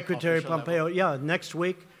that's our Secretary official Pompeo, level? yeah, next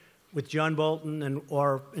week with John Bolton and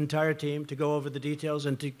our entire team to go over the details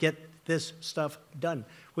and to get this stuff done.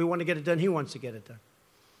 We want to get it done. He wants to get it done.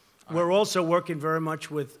 We're also working very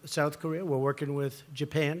much with South Korea. We're working with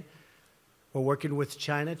Japan. We're working with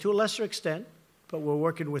China to a lesser extent, but we're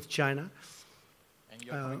working with China. And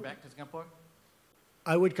you're coming back to Singapore?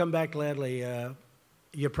 I would come back gladly.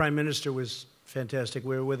 Your prime minister was fantastic.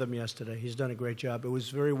 We were with him yesterday. He's done a great job. It was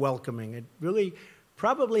very welcoming. It really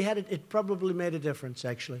probably made a difference,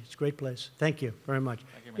 actually. It's a great place. Thank you very much.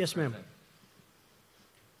 Thank you, Mr. Yes, ma'am. President.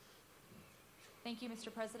 Thank you,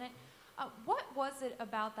 Mr. President. What was it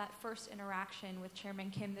about that first interaction with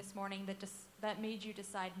Chairman Kim this morning that made you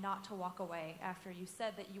decide not to walk away after you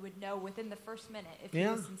said that you would know within the first minute if he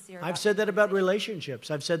was sincere? I've said that about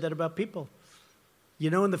relationships. I've said that about people.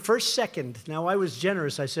 You know, in the first second, now I was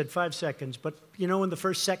generous, I said 5 seconds, but you know, in the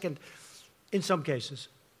first second, in some cases,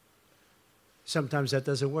 sometimes that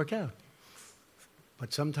doesn't work out.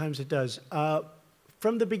 But sometimes it does.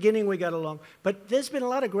 From the beginning, we got along. But there's been a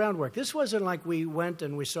lot of groundwork. This wasn't like we went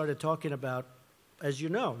and we started talking about, as you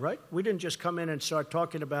know, right? We didn't just come in and start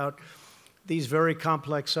talking about these very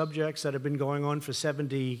complex subjects that have been going on for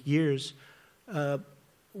 70 years.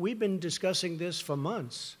 We've been discussing this for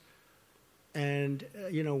months. And,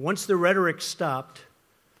 you know, once the rhetoric stopped,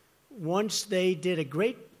 once they did a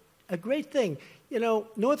great thing. You know,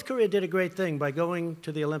 North Korea did a great thing by going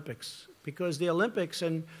to the Olympics, because the Olympics,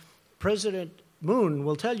 and President Moon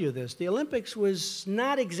will tell you this, the Olympics was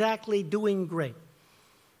not exactly doing great.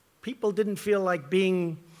 People didn't feel like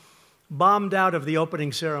being bombed out of the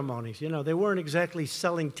opening ceremonies. You know, they weren't exactly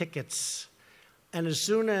selling tickets. And as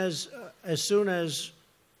soon as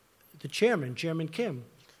the chairman, Chairman Kim,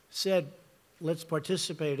 said, let's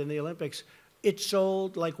participate in the Olympics, it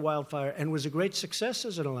sold like wildfire and was a great success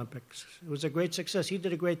as an Olympics. It was a great success. He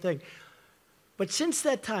did a great thing. But since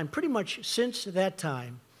that time, pretty much since that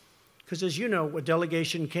time, because as you know, a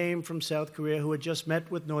delegation came from South Korea who had just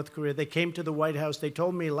met with North Korea. They came to the White House. They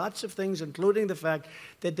told me lots of things, including the fact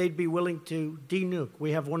that they'd be willing to denuke.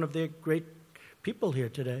 We have one of their great people here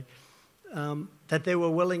today, that they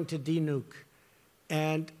were willing to denuke.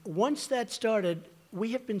 And once that started,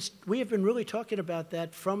 we have been really talking about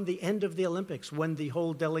that from the end of the Olympics, when the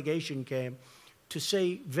whole delegation came to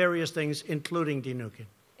say various things, including denuking.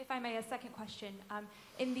 If I may, a second question.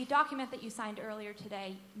 In the document that you signed earlier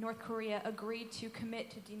today, North Korea agreed to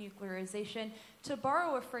commit to denuclearization. To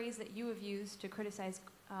borrow a phrase that you have used to criticize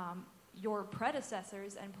your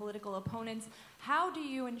predecessors and political opponents, how do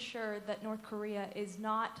you ensure that North Korea is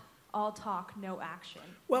not all talk, no action?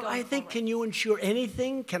 Well, I think, can you ensure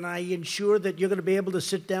anything? Can I ensure that you're going to be able to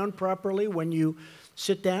sit down properly when you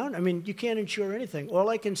sit down? I mean, you can't ensure anything. All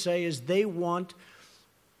I can say is they want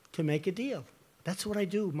to make a deal. That's what I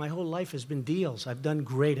do. My whole life has been deals. I've done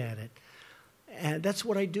great at it. And that's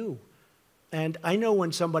what I do. And I know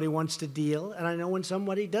when somebody wants to deal, and I know when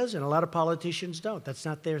somebody doesn't. A lot of politicians don't. That's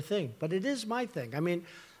not their thing. But it is my thing. I mean,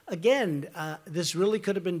 again, this really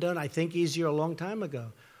could have been done, I think, easier a long time ago.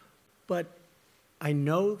 But I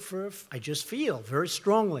know I just feel very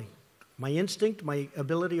strongly, my instinct, my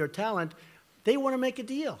ability or talent, they want to make a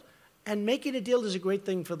deal. And making a deal is a great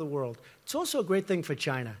thing for the world. It's also a great thing for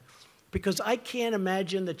China. Because I can't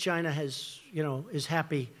imagine that China is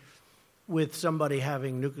happy with somebody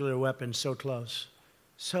having nuclear weapons so close.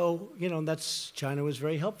 So, China was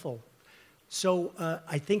very helpful. So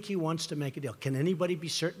I think he wants to make a deal. Can anybody be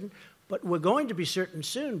certain? But we're going to be certain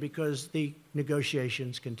soon because the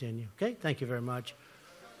negotiations continue. Okay? Thank you very much.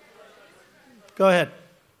 Go ahead.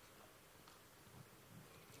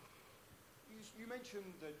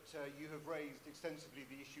 raised extensively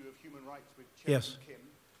the issue of human rights with Chairman Yes. Kim.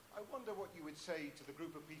 I wonder what you would say to the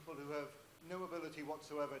group of people who have no ability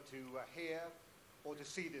whatsoever to hear or to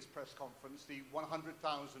see this press conference, the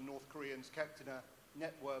 100,000 North Koreans kept in a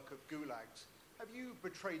network of gulags. Have you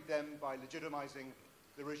betrayed them by legitimizing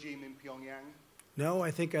the regime in Pyongyang? No,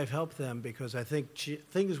 I think I've helped them because I think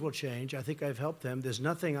things will change. I think I've helped them. There's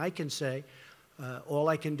nothing I can say. All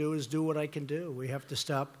I can do is do what I can do. We have to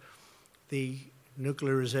stop the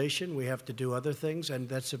nuclearization. We have to do other things, and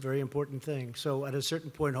that's a very important thing. So at a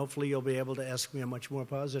certain point, hopefully you'll be able to ask me a much more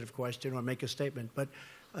positive question or make a statement. But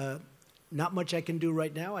not much I can do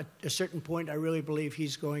right now. At a certain point, I really believe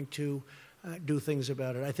he's going to do things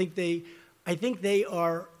about it. I think they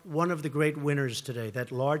are one of the great winners today,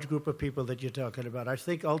 that large group of people that you're talking about. I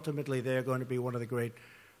think ultimately they're going to be one of the great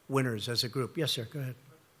winners as a group. Yes, sir, go ahead.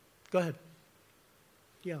 Go ahead.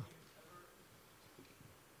 Yeah.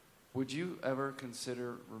 Would you ever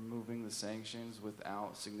consider removing the sanctions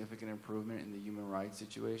without significant improvement in the human rights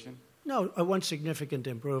situation? No, I want significant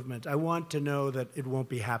improvement. I want to know that it won't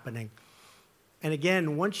be happening. And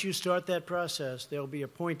again, once you start that process, there'll be a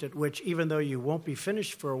point at which, even though you won't be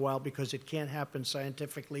finished for a while because it can't happen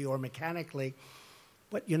scientifically or mechanically,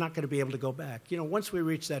 but you're not going to be able to go back. You know, once we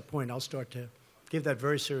reach that point, I'll start to give that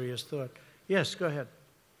very serious thought. Yes, go ahead.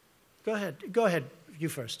 Go ahead. Go ahead. You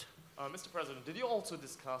first. Mr. President, did you also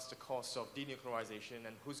discuss the cost of denuclearization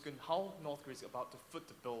and how North Korea is about to foot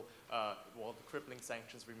the bill while the crippling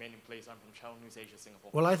sanctions remain in place? I'm from Channel News Asia, Singapore.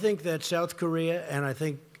 Well, I think that South Korea and I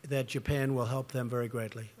think that Japan will help them very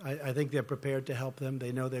greatly. I think they're prepared to help them.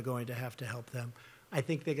 They know they're going to have to help them. I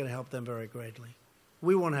think they're going to help them very greatly.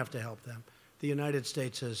 We won't have to help them. The United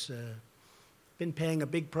States has been paying a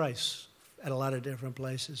big price at a lot of different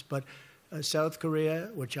places. But South Korea,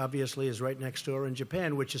 which obviously is right next door, and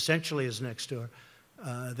Japan, which essentially is next door,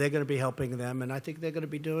 they're going to be helping them, and I think they're going to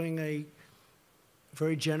be doing a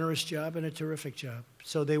very generous job and a terrific job.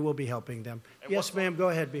 So they will be helping them. And yes, ma'am, go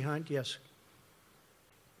ahead behind. Yes.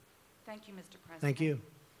 Thank you, Mr. President. Thank you.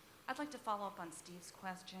 I'd like to follow up on Steve's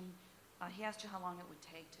question. He asked you how long it would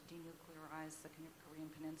take to denuclearize the Korean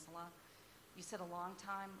Peninsula. You said a long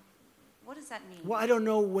time. What does that mean? Well, I don't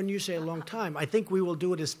know when you say a long time. I think we will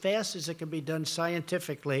do it as fast as it can be done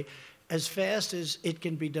scientifically, as fast as it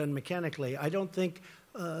can be done mechanically. I don't think,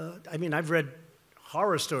 I mean, I've read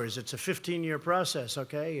horror stories. It's a 15-year process,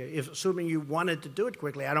 okay? Assuming you wanted to do it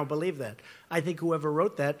quickly, I don't believe that. I think whoever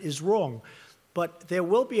wrote that is wrong. But there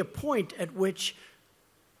will be a point at which,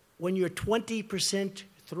 when you're 20%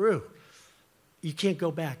 through, you can't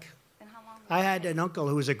go back. I had an uncle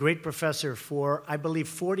who was a great professor for, I believe,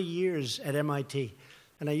 40 years at MIT,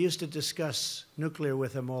 and I used to discuss nuclear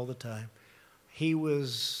with him all the time. He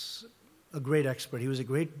was a great expert. He was a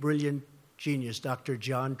great, brilliant genius, Dr.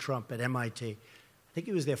 John Trump at MIT. I think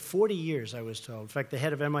he was there 40 years, I was told. In fact, the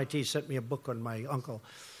head of MIT sent me a book on my uncle.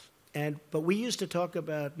 But we used to talk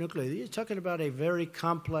about nuclear. You're talking about a very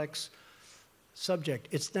complex subject.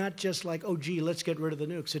 It's not just like, oh, gee, let's get rid of the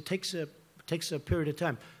nukes. It takes a period of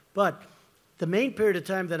time. But the main period of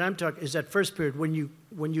time that I'm talking is that first period. When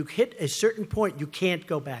you hit a certain point, you can't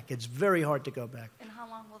go back. It's very hard to go back. And how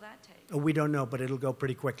long will that take? Oh, we don't know, but it'll go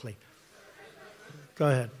pretty quickly. Go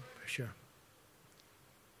ahead. Sure.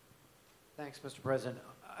 Thanks, Mr. President.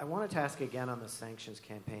 I wanted to ask again on the sanctions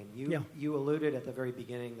campaign. You alluded at the very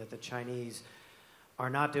beginning that the Chinese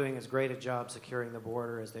are not doing as great a job securing the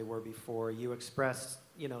border as they were before. You expressed,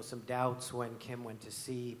 some doubts when Kim went to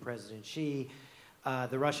see President Xi.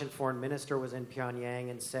 The Russian foreign minister was in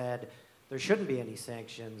Pyongyang and said there shouldn't be any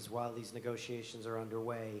sanctions while these negotiations are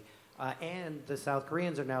underway. And the South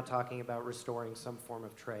Koreans are now talking about restoring some form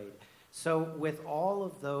of trade. So with all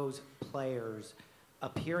of those players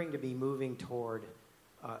appearing to be moving toward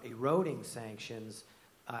eroding sanctions,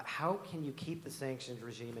 how can you keep the sanctions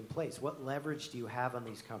regime in place? What leverage do you have on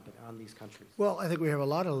these countries? Well, I think we have a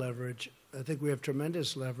lot of leverage. I think we have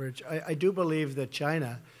tremendous leverage. I do believe that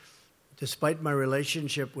China, despite my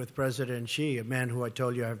relationship with President Xi, a man who I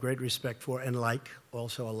told you I have great respect for and like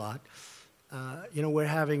also a lot, we're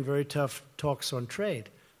having very tough talks on trade.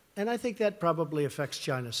 And I think that probably affects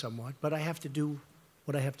China somewhat, but I have to do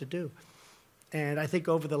what I have to do. And I think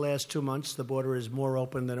over the last 2 months, the border is more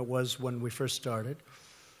open than it was when we first started.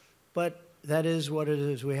 But that is what it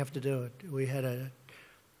is. We have to do it. We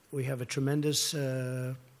have a tremendous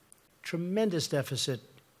deficit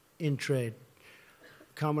in trade,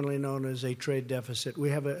 commonly known as a trade deficit. We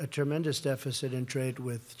have a tremendous deficit in trade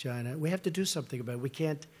with China. We have to do something about it. We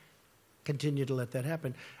can't continue to let that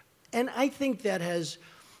happen. And I think that has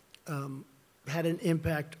had an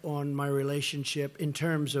impact on my relationship in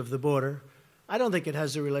terms of the border. I don't think it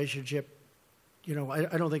has a relationship you know,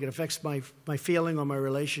 I don't think it affects my feeling or my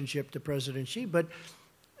relationship to President Xi, but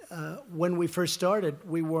when we first started,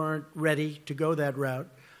 we weren't ready to go that route.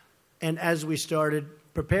 And as we started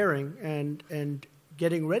preparing and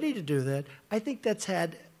getting ready to do that, I think that's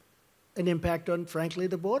had an impact on, frankly,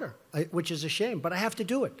 the border, which is a shame. But I have to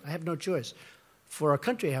do it. I have no choice. For our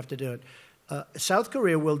country, I have to do it. South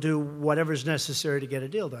Korea will do whatever's necessary to get a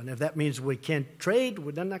deal done. If that means we can't trade,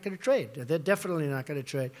 they're not going to trade. They're definitely not going to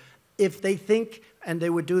trade. If they think, and they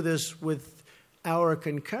would do this with our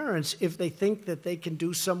concurrence, if they think that they can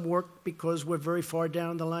do some work because we're very far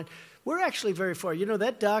down the line, we're actually very far. You know,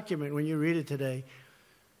 that document, when you read it today,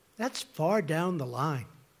 that's far down the line.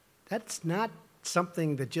 That's not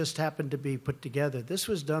something that just happened to be put together. This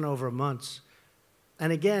was done over months.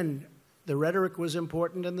 And again, the rhetoric was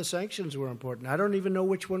important and the sanctions were important. I don't even know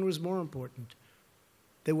which one was more important.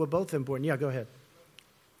 They were both important. Yeah, go ahead.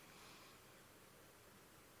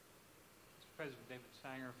 President David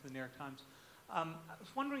Sanger of the New York Times. I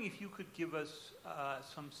was wondering if you could give us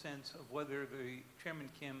some sense of whether Chairman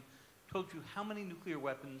Kim told you how many nuclear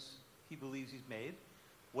weapons he believes he's made,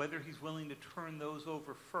 whether he's willing to turn those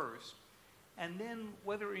over first, and then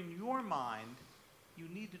whether in your mind you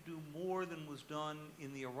need to do more than was done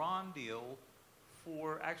in the Iran deal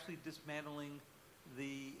for actually dismantling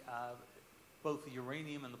both the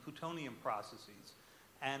uranium and the plutonium processes,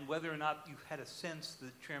 and whether or not you've had a sense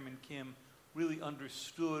that Chairman Kim really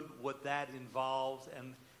understood what that involves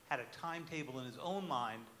and had a timetable in his own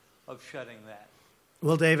mind of shutting that.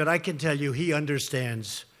 Well, David, I can tell you he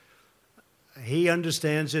understands. He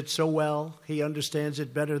understands it so well. He understands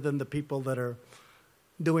it better than the people that are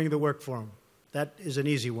doing the work for him. That is an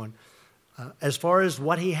easy one. As far as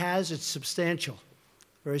what he has, it's substantial,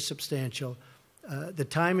 very substantial. The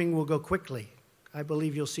timing will go quickly. I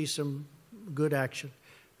believe you'll see some good action.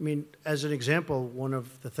 I mean, as an example, one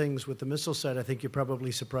of the things with the missile site, I think you're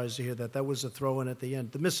probably surprised to hear that was a throw-in at the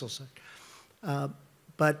end, the missile site.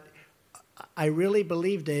 But I really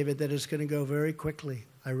believe, David, that it's going to go very quickly.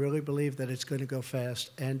 I really believe that it's going to go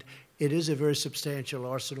fast. And it is a very substantial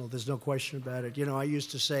arsenal. There's no question about it. You know, I used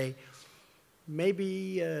to say,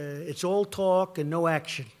 maybe it's all talk and no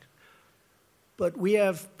action. But we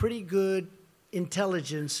have pretty good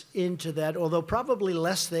intelligence into that, although probably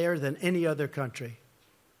less there than any other country.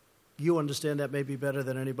 You understand that maybe better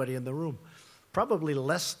than anybody in the room. Probably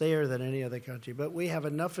less there than any other country. But we have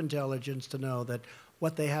enough intelligence to know that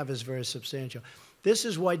what they have is very substantial. This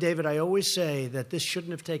is why, David, I always say that this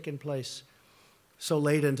shouldn't have taken place so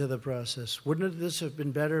late into the process. Wouldn't this have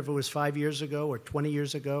been better if it was 5 years ago or 20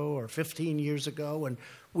 years ago or 15 years ago and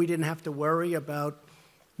we didn't have to worry about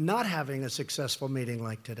not having a successful meeting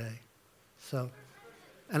like today? So,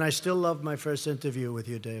 and I still love my first interview with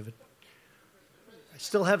you, David. I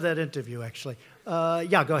still have that interview, actually.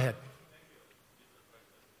 Yeah, go ahead.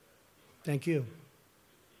 Thank you.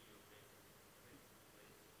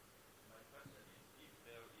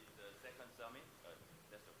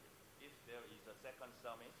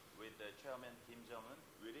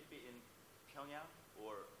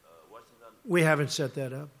 We haven't set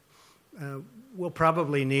that up. We'll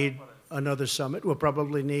probably need another summit. We'll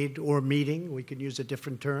probably need, or meeting, we can use a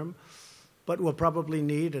different term, but we'll probably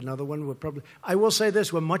need another one. I will say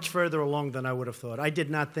this, we're much further along than I would have thought. I did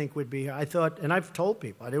not think we'd be here. I thought, and I've told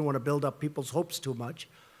people, I didn't want to build up people's hopes too much.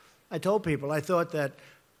 I told people, I thought that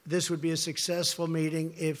this would be a successful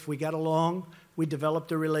meeting if we got along, we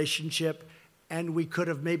developed a relationship, and we could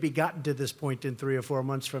have maybe gotten to this point in 3 or 4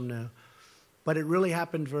 months from now. But it really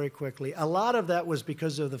happened very quickly. A lot of that was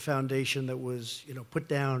because of the foundation that was, put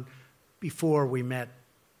down before we met.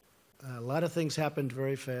 A lot of things happened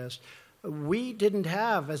very fast. We didn't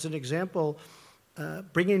have, as an example,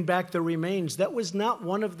 bringing back the remains. That was not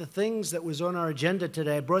one of the things that was on our agenda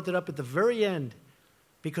today. I brought it up at the very end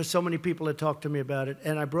because so many people had talked to me about it.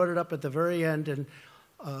 And I brought it up at the very end, and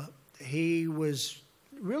he was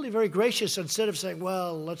really very gracious. Instead of saying,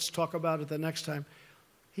 well, let's talk about it the next time,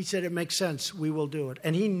 he said, it makes sense, we will do it.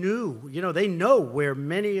 And he knew, they know where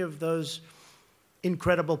many of those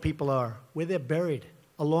incredible people are, where they're buried,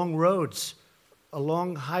 along roads,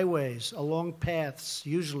 along highways, along paths,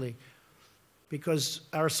 usually, because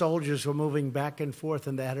our soldiers were moving back and forth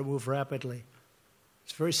and they had to move rapidly.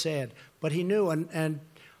 It's very sad. But he knew, and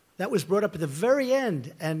that was brought up at the very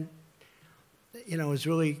end. And, it was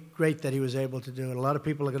really great that he was able to do it. A lot of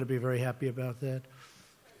people are going to be very happy about that.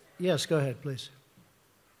 Yes, go ahead, please.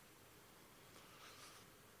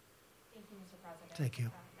 Thank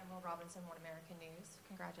you. Emerald Robinson, One American News.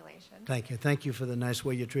 Congratulations. Thank you. Thank you for the nice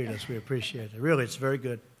way you treat us. We appreciate it. Really, it's very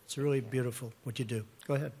good. It's really beautiful what you do.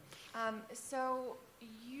 Go ahead. So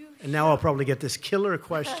you. And now I'll probably get this killer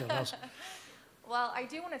question. Well, I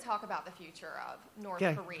do want to talk about the future of North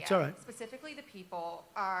Okay, Korea. it's all right. Specifically, the people.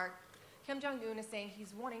 Kim Jong-un is saying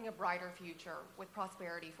he's wanting a brighter future with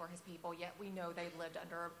prosperity for his people, yet we know they lived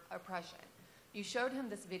under oppression. You showed him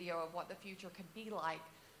this video of what the future could be like,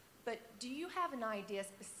 but do you have an idea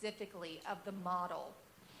specifically of the model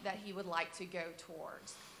that he would like to go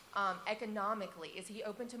towards? Economically, is he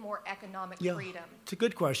open to more economic freedom? It's a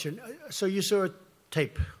good question. So you saw a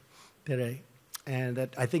tape today, and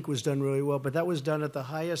that I think was done really well, but that was done at the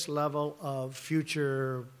highest level of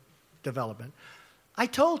future development. I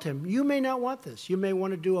told him, you may not want this. You may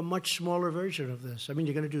want to do a much smaller version of this. I mean,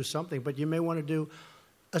 you're going to do something, but you may want to do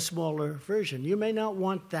a smaller version. You may not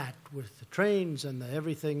want that with the trains and the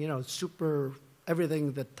everything, super,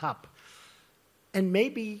 everything the top. And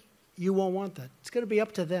maybe you won't want that. It's going to be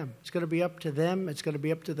up to them. It's going to be up to them. It's going to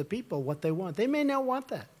be up to the people what they want. They may not want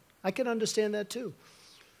that. I can understand that too.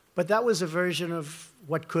 But that was a version of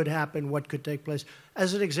what could happen, what could take place.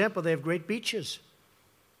 As an example, they have great beaches.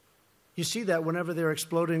 You see that whenever they're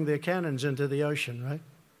exploding their cannons into the ocean, right?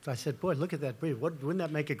 So I said, boy, look at that bridge. Wouldn't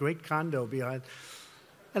that make a great condo behind?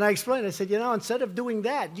 And I explained, I said, instead of doing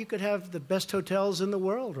that, you could have the best hotels in the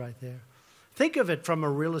world right there. Think of it from a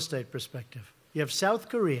real estate perspective. You have South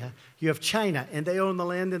Korea, you have China, and they own the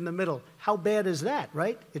land in the middle. How bad is that,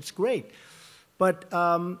 right? It's great. But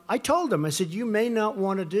I told them, I said, you may not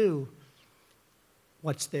want to do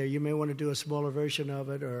what's there. You may want to do a smaller version of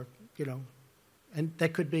it or, and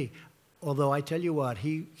that could be. Although I tell you what,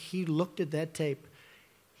 he looked at that tape,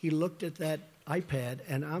 he looked at that iPad,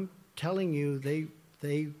 and I'm telling you,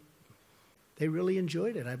 they really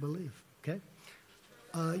enjoyed it, I believe. Okay?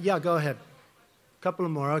 Yeah, go ahead. A couple of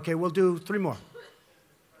more. Okay, we'll do 3 more.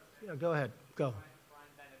 Yeah, go ahead. Go. Brian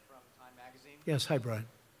Bennett from Time Magazine. Yes, hi, Brian.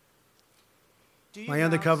 Do you Am I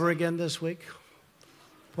on the cover again this week?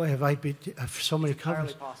 Boy, have I been so many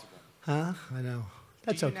covers. Entirely possible. Huh? I know.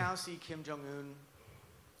 That's Do you okay. now see Kim Jong-un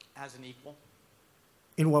as an equal?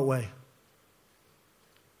 In what way?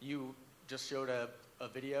 You just showed a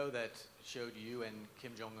video that showed you and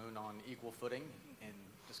Kim Jong-un on equal footing in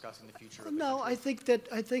discussing the future of the No, country.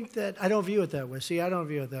 I think that I don't view it that way. See, I don't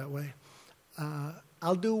view it that way.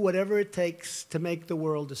 I'll do whatever it takes to make the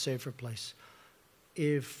world a safer place.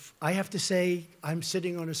 If I have to say I'm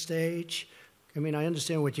sitting on a stage, I mean, I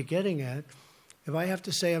understand what you're getting at. If I have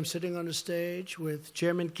to say I'm sitting on a stage with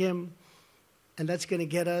Chairman Kim, and that's going to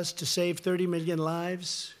get us to save 30 million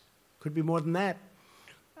lives, could be more than that,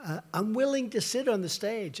 I'm willing to sit on the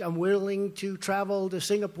stage. I'm willing to travel to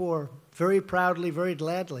Singapore very proudly, very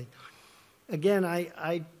gladly. Again,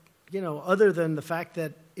 I other than the fact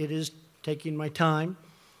that it is taking my time,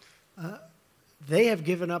 they have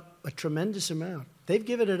given up a tremendous amount. They've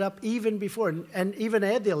given it up even before, and even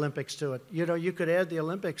add the Olympics to it. You could add the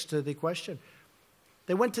Olympics to the question.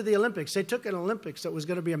 They went to the Olympics. They took an Olympics that was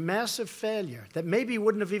going to be a massive failure, that maybe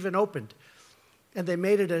wouldn't have even opened. And they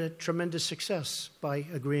made it a tremendous success by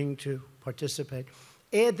agreeing to participate.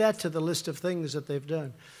 Add that to the list of things that they've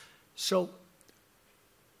done. So,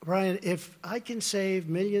 Brian, if I can save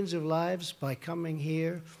millions of lives by coming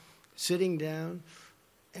here, sitting down,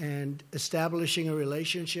 and establishing a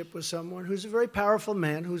relationship with someone who's a very powerful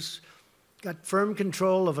man, who's got firm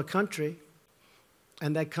control of a country,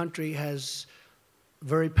 and that country has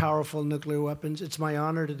very powerful nuclear weapons, it's my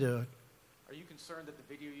honor to do it. Are you concerned that the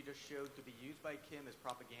video you just showed could be used by Kim as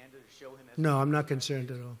propaganda to show him as... No, I'm not concerned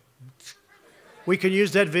at all. We can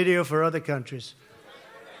use that video for other countries.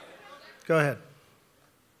 Go ahead.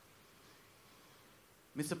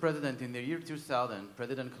 Mr. President, in the year 2000,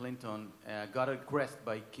 President Clinton got a request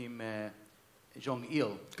by Kim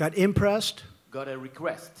Jong-il. Got impressed? Got a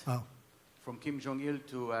request from Kim Jong-il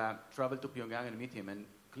to travel to Pyongyang and meet him. And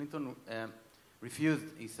Clinton refused.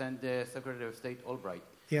 He sent Secretary of State Albright.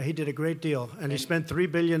 Yeah, he did a great deal. And he spent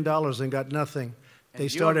 $3 billion and got nothing. They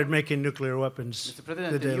started making nuclear weapons. Mr.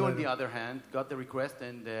 President, you, on the other hand, got the request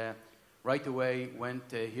and right away went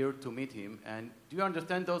here to meet him. And do you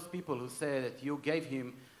understand those people who say that you gave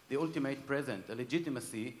him the ultimate present, a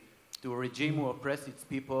legitimacy to a regime who oppress its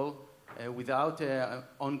people without an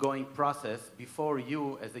ongoing process before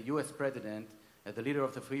you, as the US president, as the leader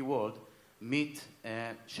of the free world, meet,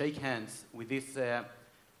 shake hands with this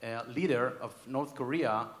leader of North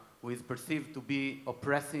Korea who is perceived to be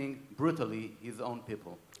oppressing brutally his own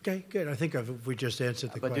people? Okay, good. I think we just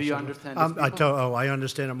answered the question. But do you understand this I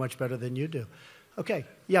understand it much better than you do. Okay.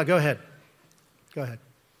 Yeah, go ahead. Go ahead.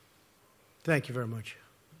 Thank you very much.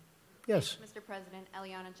 Yes. Mr. President,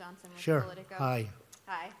 Eliana Johnson with Sure. Politico. Hi.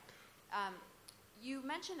 Hi. You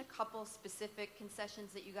mentioned a couple specific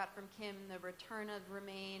concessions that you got from Kim, the return of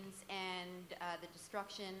remains and the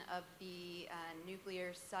destruction of the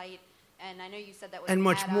nuclear site and I know you said that was And an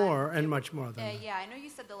much add-on. more, and much more than that. Yeah, I know you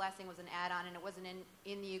said the last thing was an add-on and it wasn't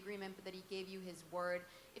in the agreement, but that he gave you his word.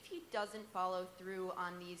 If he doesn't follow through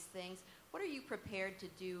on these things, what are you prepared to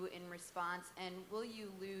do in response, and will you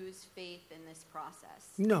lose faith in this process?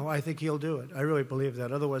 No, I think he'll do it. I really believe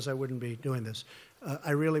that. Otherwise, I wouldn't be doing this.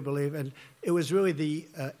 I really believe, and it was really the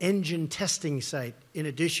engine testing site, in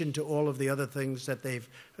addition to all of the other things that they've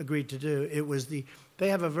agreed to do. It was they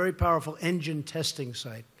have a very powerful engine testing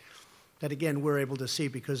site that, again, we're able to see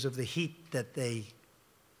because of the heat that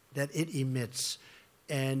it emits.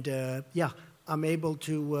 And yeah, I'm able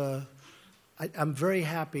to. I'm very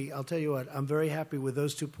happy. I'll tell you what. I'm very happy with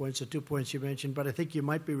those 2 points, the 2 points you mentioned. But I think you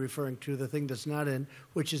might be referring to the thing that's not in,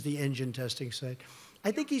 which is the engine testing site.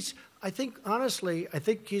 I think honestly, I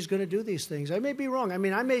think he's going to do these things. I may be wrong. I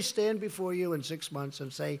mean, I may stand before you in 6 months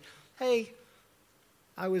and say, "Hey,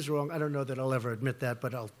 I was wrong." I don't know that I'll ever admit that,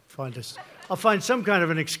 but I'll find some kind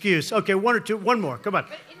of an excuse. Okay, one more. Come on.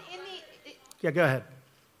 Yeah, go ahead.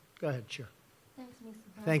 Go ahead. Sure. Thanks, Mr.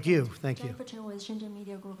 President. Thank you. Thank you. Jennifer Chen with Shenzhen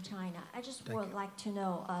Media Group China. I just would like to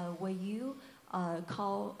know, will you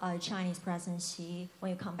call Chinese President Xi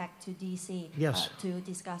when you come back to D.C. Yes. To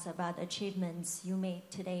discuss about achievements you made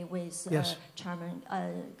today with Yes. Chairman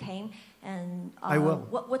Kim? And I will.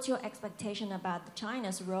 What's your expectation about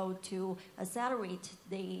China's role to accelerate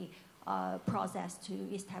the process to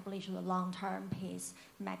establish a long-term peace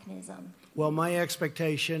mechanism? Well, my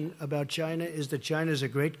expectation about China is that China is a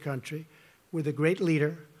great country with a great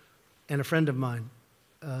leader and a friend of mine.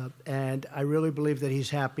 And I really believe that he's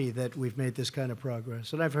happy that we've made this kind of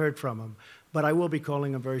progress. And I've heard from him. But I will be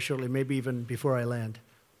calling him very shortly, maybe even before I land.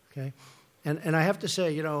 Okay? And I have to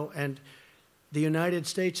say, and the United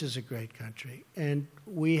States is a great country. And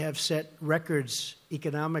we have set records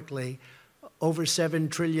economically, over $7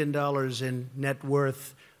 trillion in net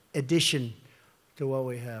worth addition to what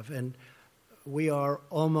we have. And we are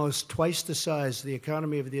almost twice the size, the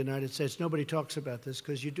economy of the United States. Nobody talks about this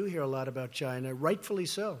because you do hear a lot about China, rightfully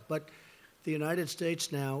so. But the United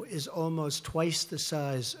States now is almost twice the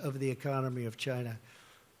size of the economy of China.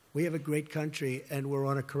 We have a great country, and we're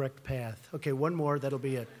on a correct path. Okay, one more, that'll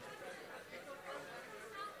be it.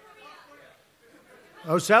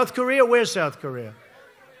 Oh, South Korea? Where's South Korea?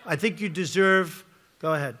 I think you deserve,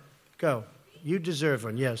 go ahead, go. You deserve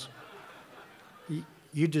one, yes.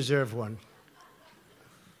 You deserve one.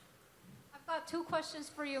 I've got 2 questions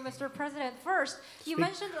for you, Mr. President. First, you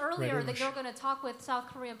mentioned earlier that you're going to talk with South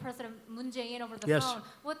Korean President Moon Jae-in over the phone.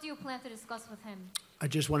 What do you plan to discuss with him? I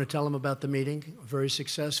just want to tell him about the meeting, very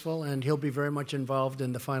successful, and he'll be very much involved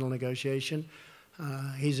in the final negotiation.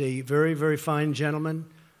 He's a very, very fine gentleman,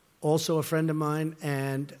 also a friend of mine,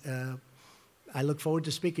 and I look forward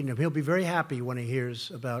to speaking to him. He'll be very happy when he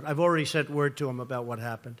hears about, I've already sent word to him about what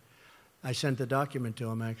happened. I sent the document to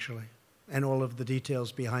him, actually, and all of the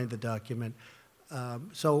details behind the document.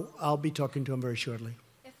 So I'll be talking to him very shortly.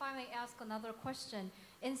 If I may ask another question,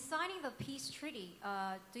 in signing the peace treaty,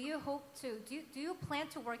 do you plan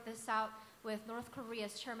to work this out with North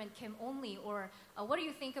Korea's Chairman Kim only, or what do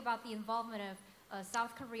you think about the involvement of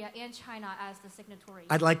South Korea and China as the signatories?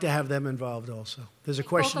 I'd like to have them involved also. There's a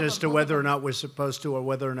question as to whether or not we're supposed to or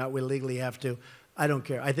whether or not we legally have to. I don't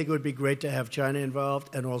care. I think it would be great to have China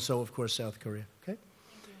involved and also, of course, South Korea. Okay?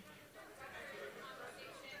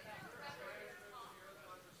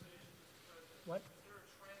 What?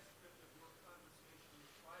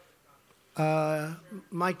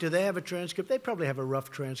 Mike, do they have a transcript? They probably have a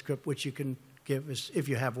rough transcript, which you can give us if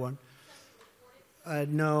you have one.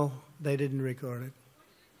 No, they didn't record it.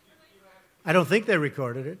 I don't think they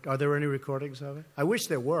recorded it. Are there any recordings of it? I wish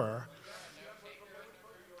there were,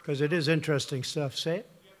 because it is interesting stuff. Say it.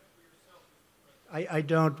 I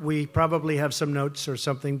don't. We probably have some notes or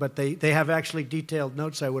something, but they have actually detailed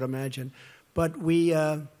notes, I would imagine. But we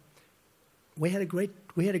had a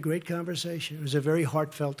great conversation. It was a very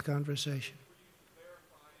heartfelt conversation.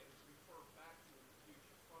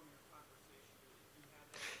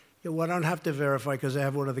 Yeah, well, I don't have to verify because I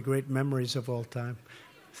have one of the great memories of all time.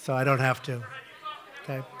 So I don't have to.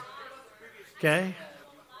 Okay? Okay?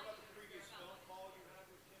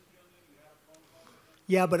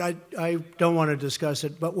 Yeah, but I don't want to discuss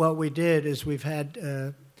it. But what we did is we've had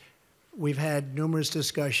numerous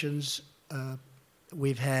discussions.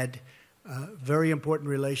 We've had very important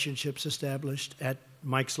relationships established at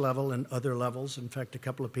Mike's level and other levels. In fact, a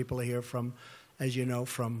couple of people are here from, as you know,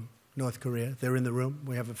 from North Korea. They're in the room.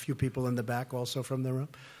 We have a few people in the back also from the room.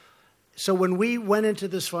 So when we went into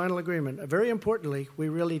this final agreement, very importantly, we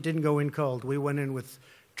really didn't go in cold. We went in with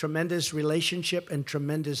tremendous relationship and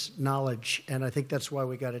tremendous knowledge, and I think that's why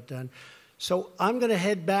we got it done. So I'm going to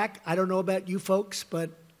head back. I don't know about you folks, but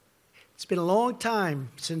It's been a long time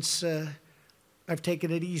since I've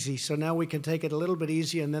taken it easy, so now we can take it a little bit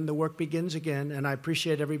easy, and then the work begins again. And I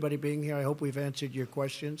appreciate everybody being here. I hope we've answered your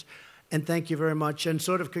questions. And thank you very much, and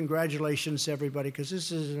sort of congratulations to everybody, because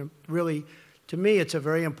this is really, to me, it's a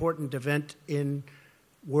very important event in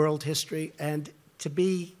world history. And to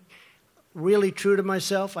be really true to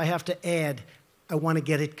myself, I have to add, I want to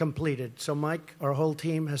get it completed. So Mike, our whole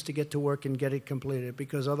team has to get to work and get it completed,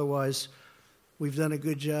 because otherwise we've done a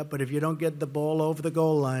good job. But if you don't get the ball over the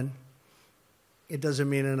goal line, it doesn't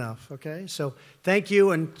mean enough, okay? So thank you,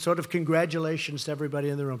 and sort of congratulations to everybody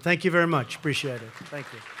in the room. Thank you very much. Appreciate it. Thank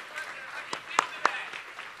you.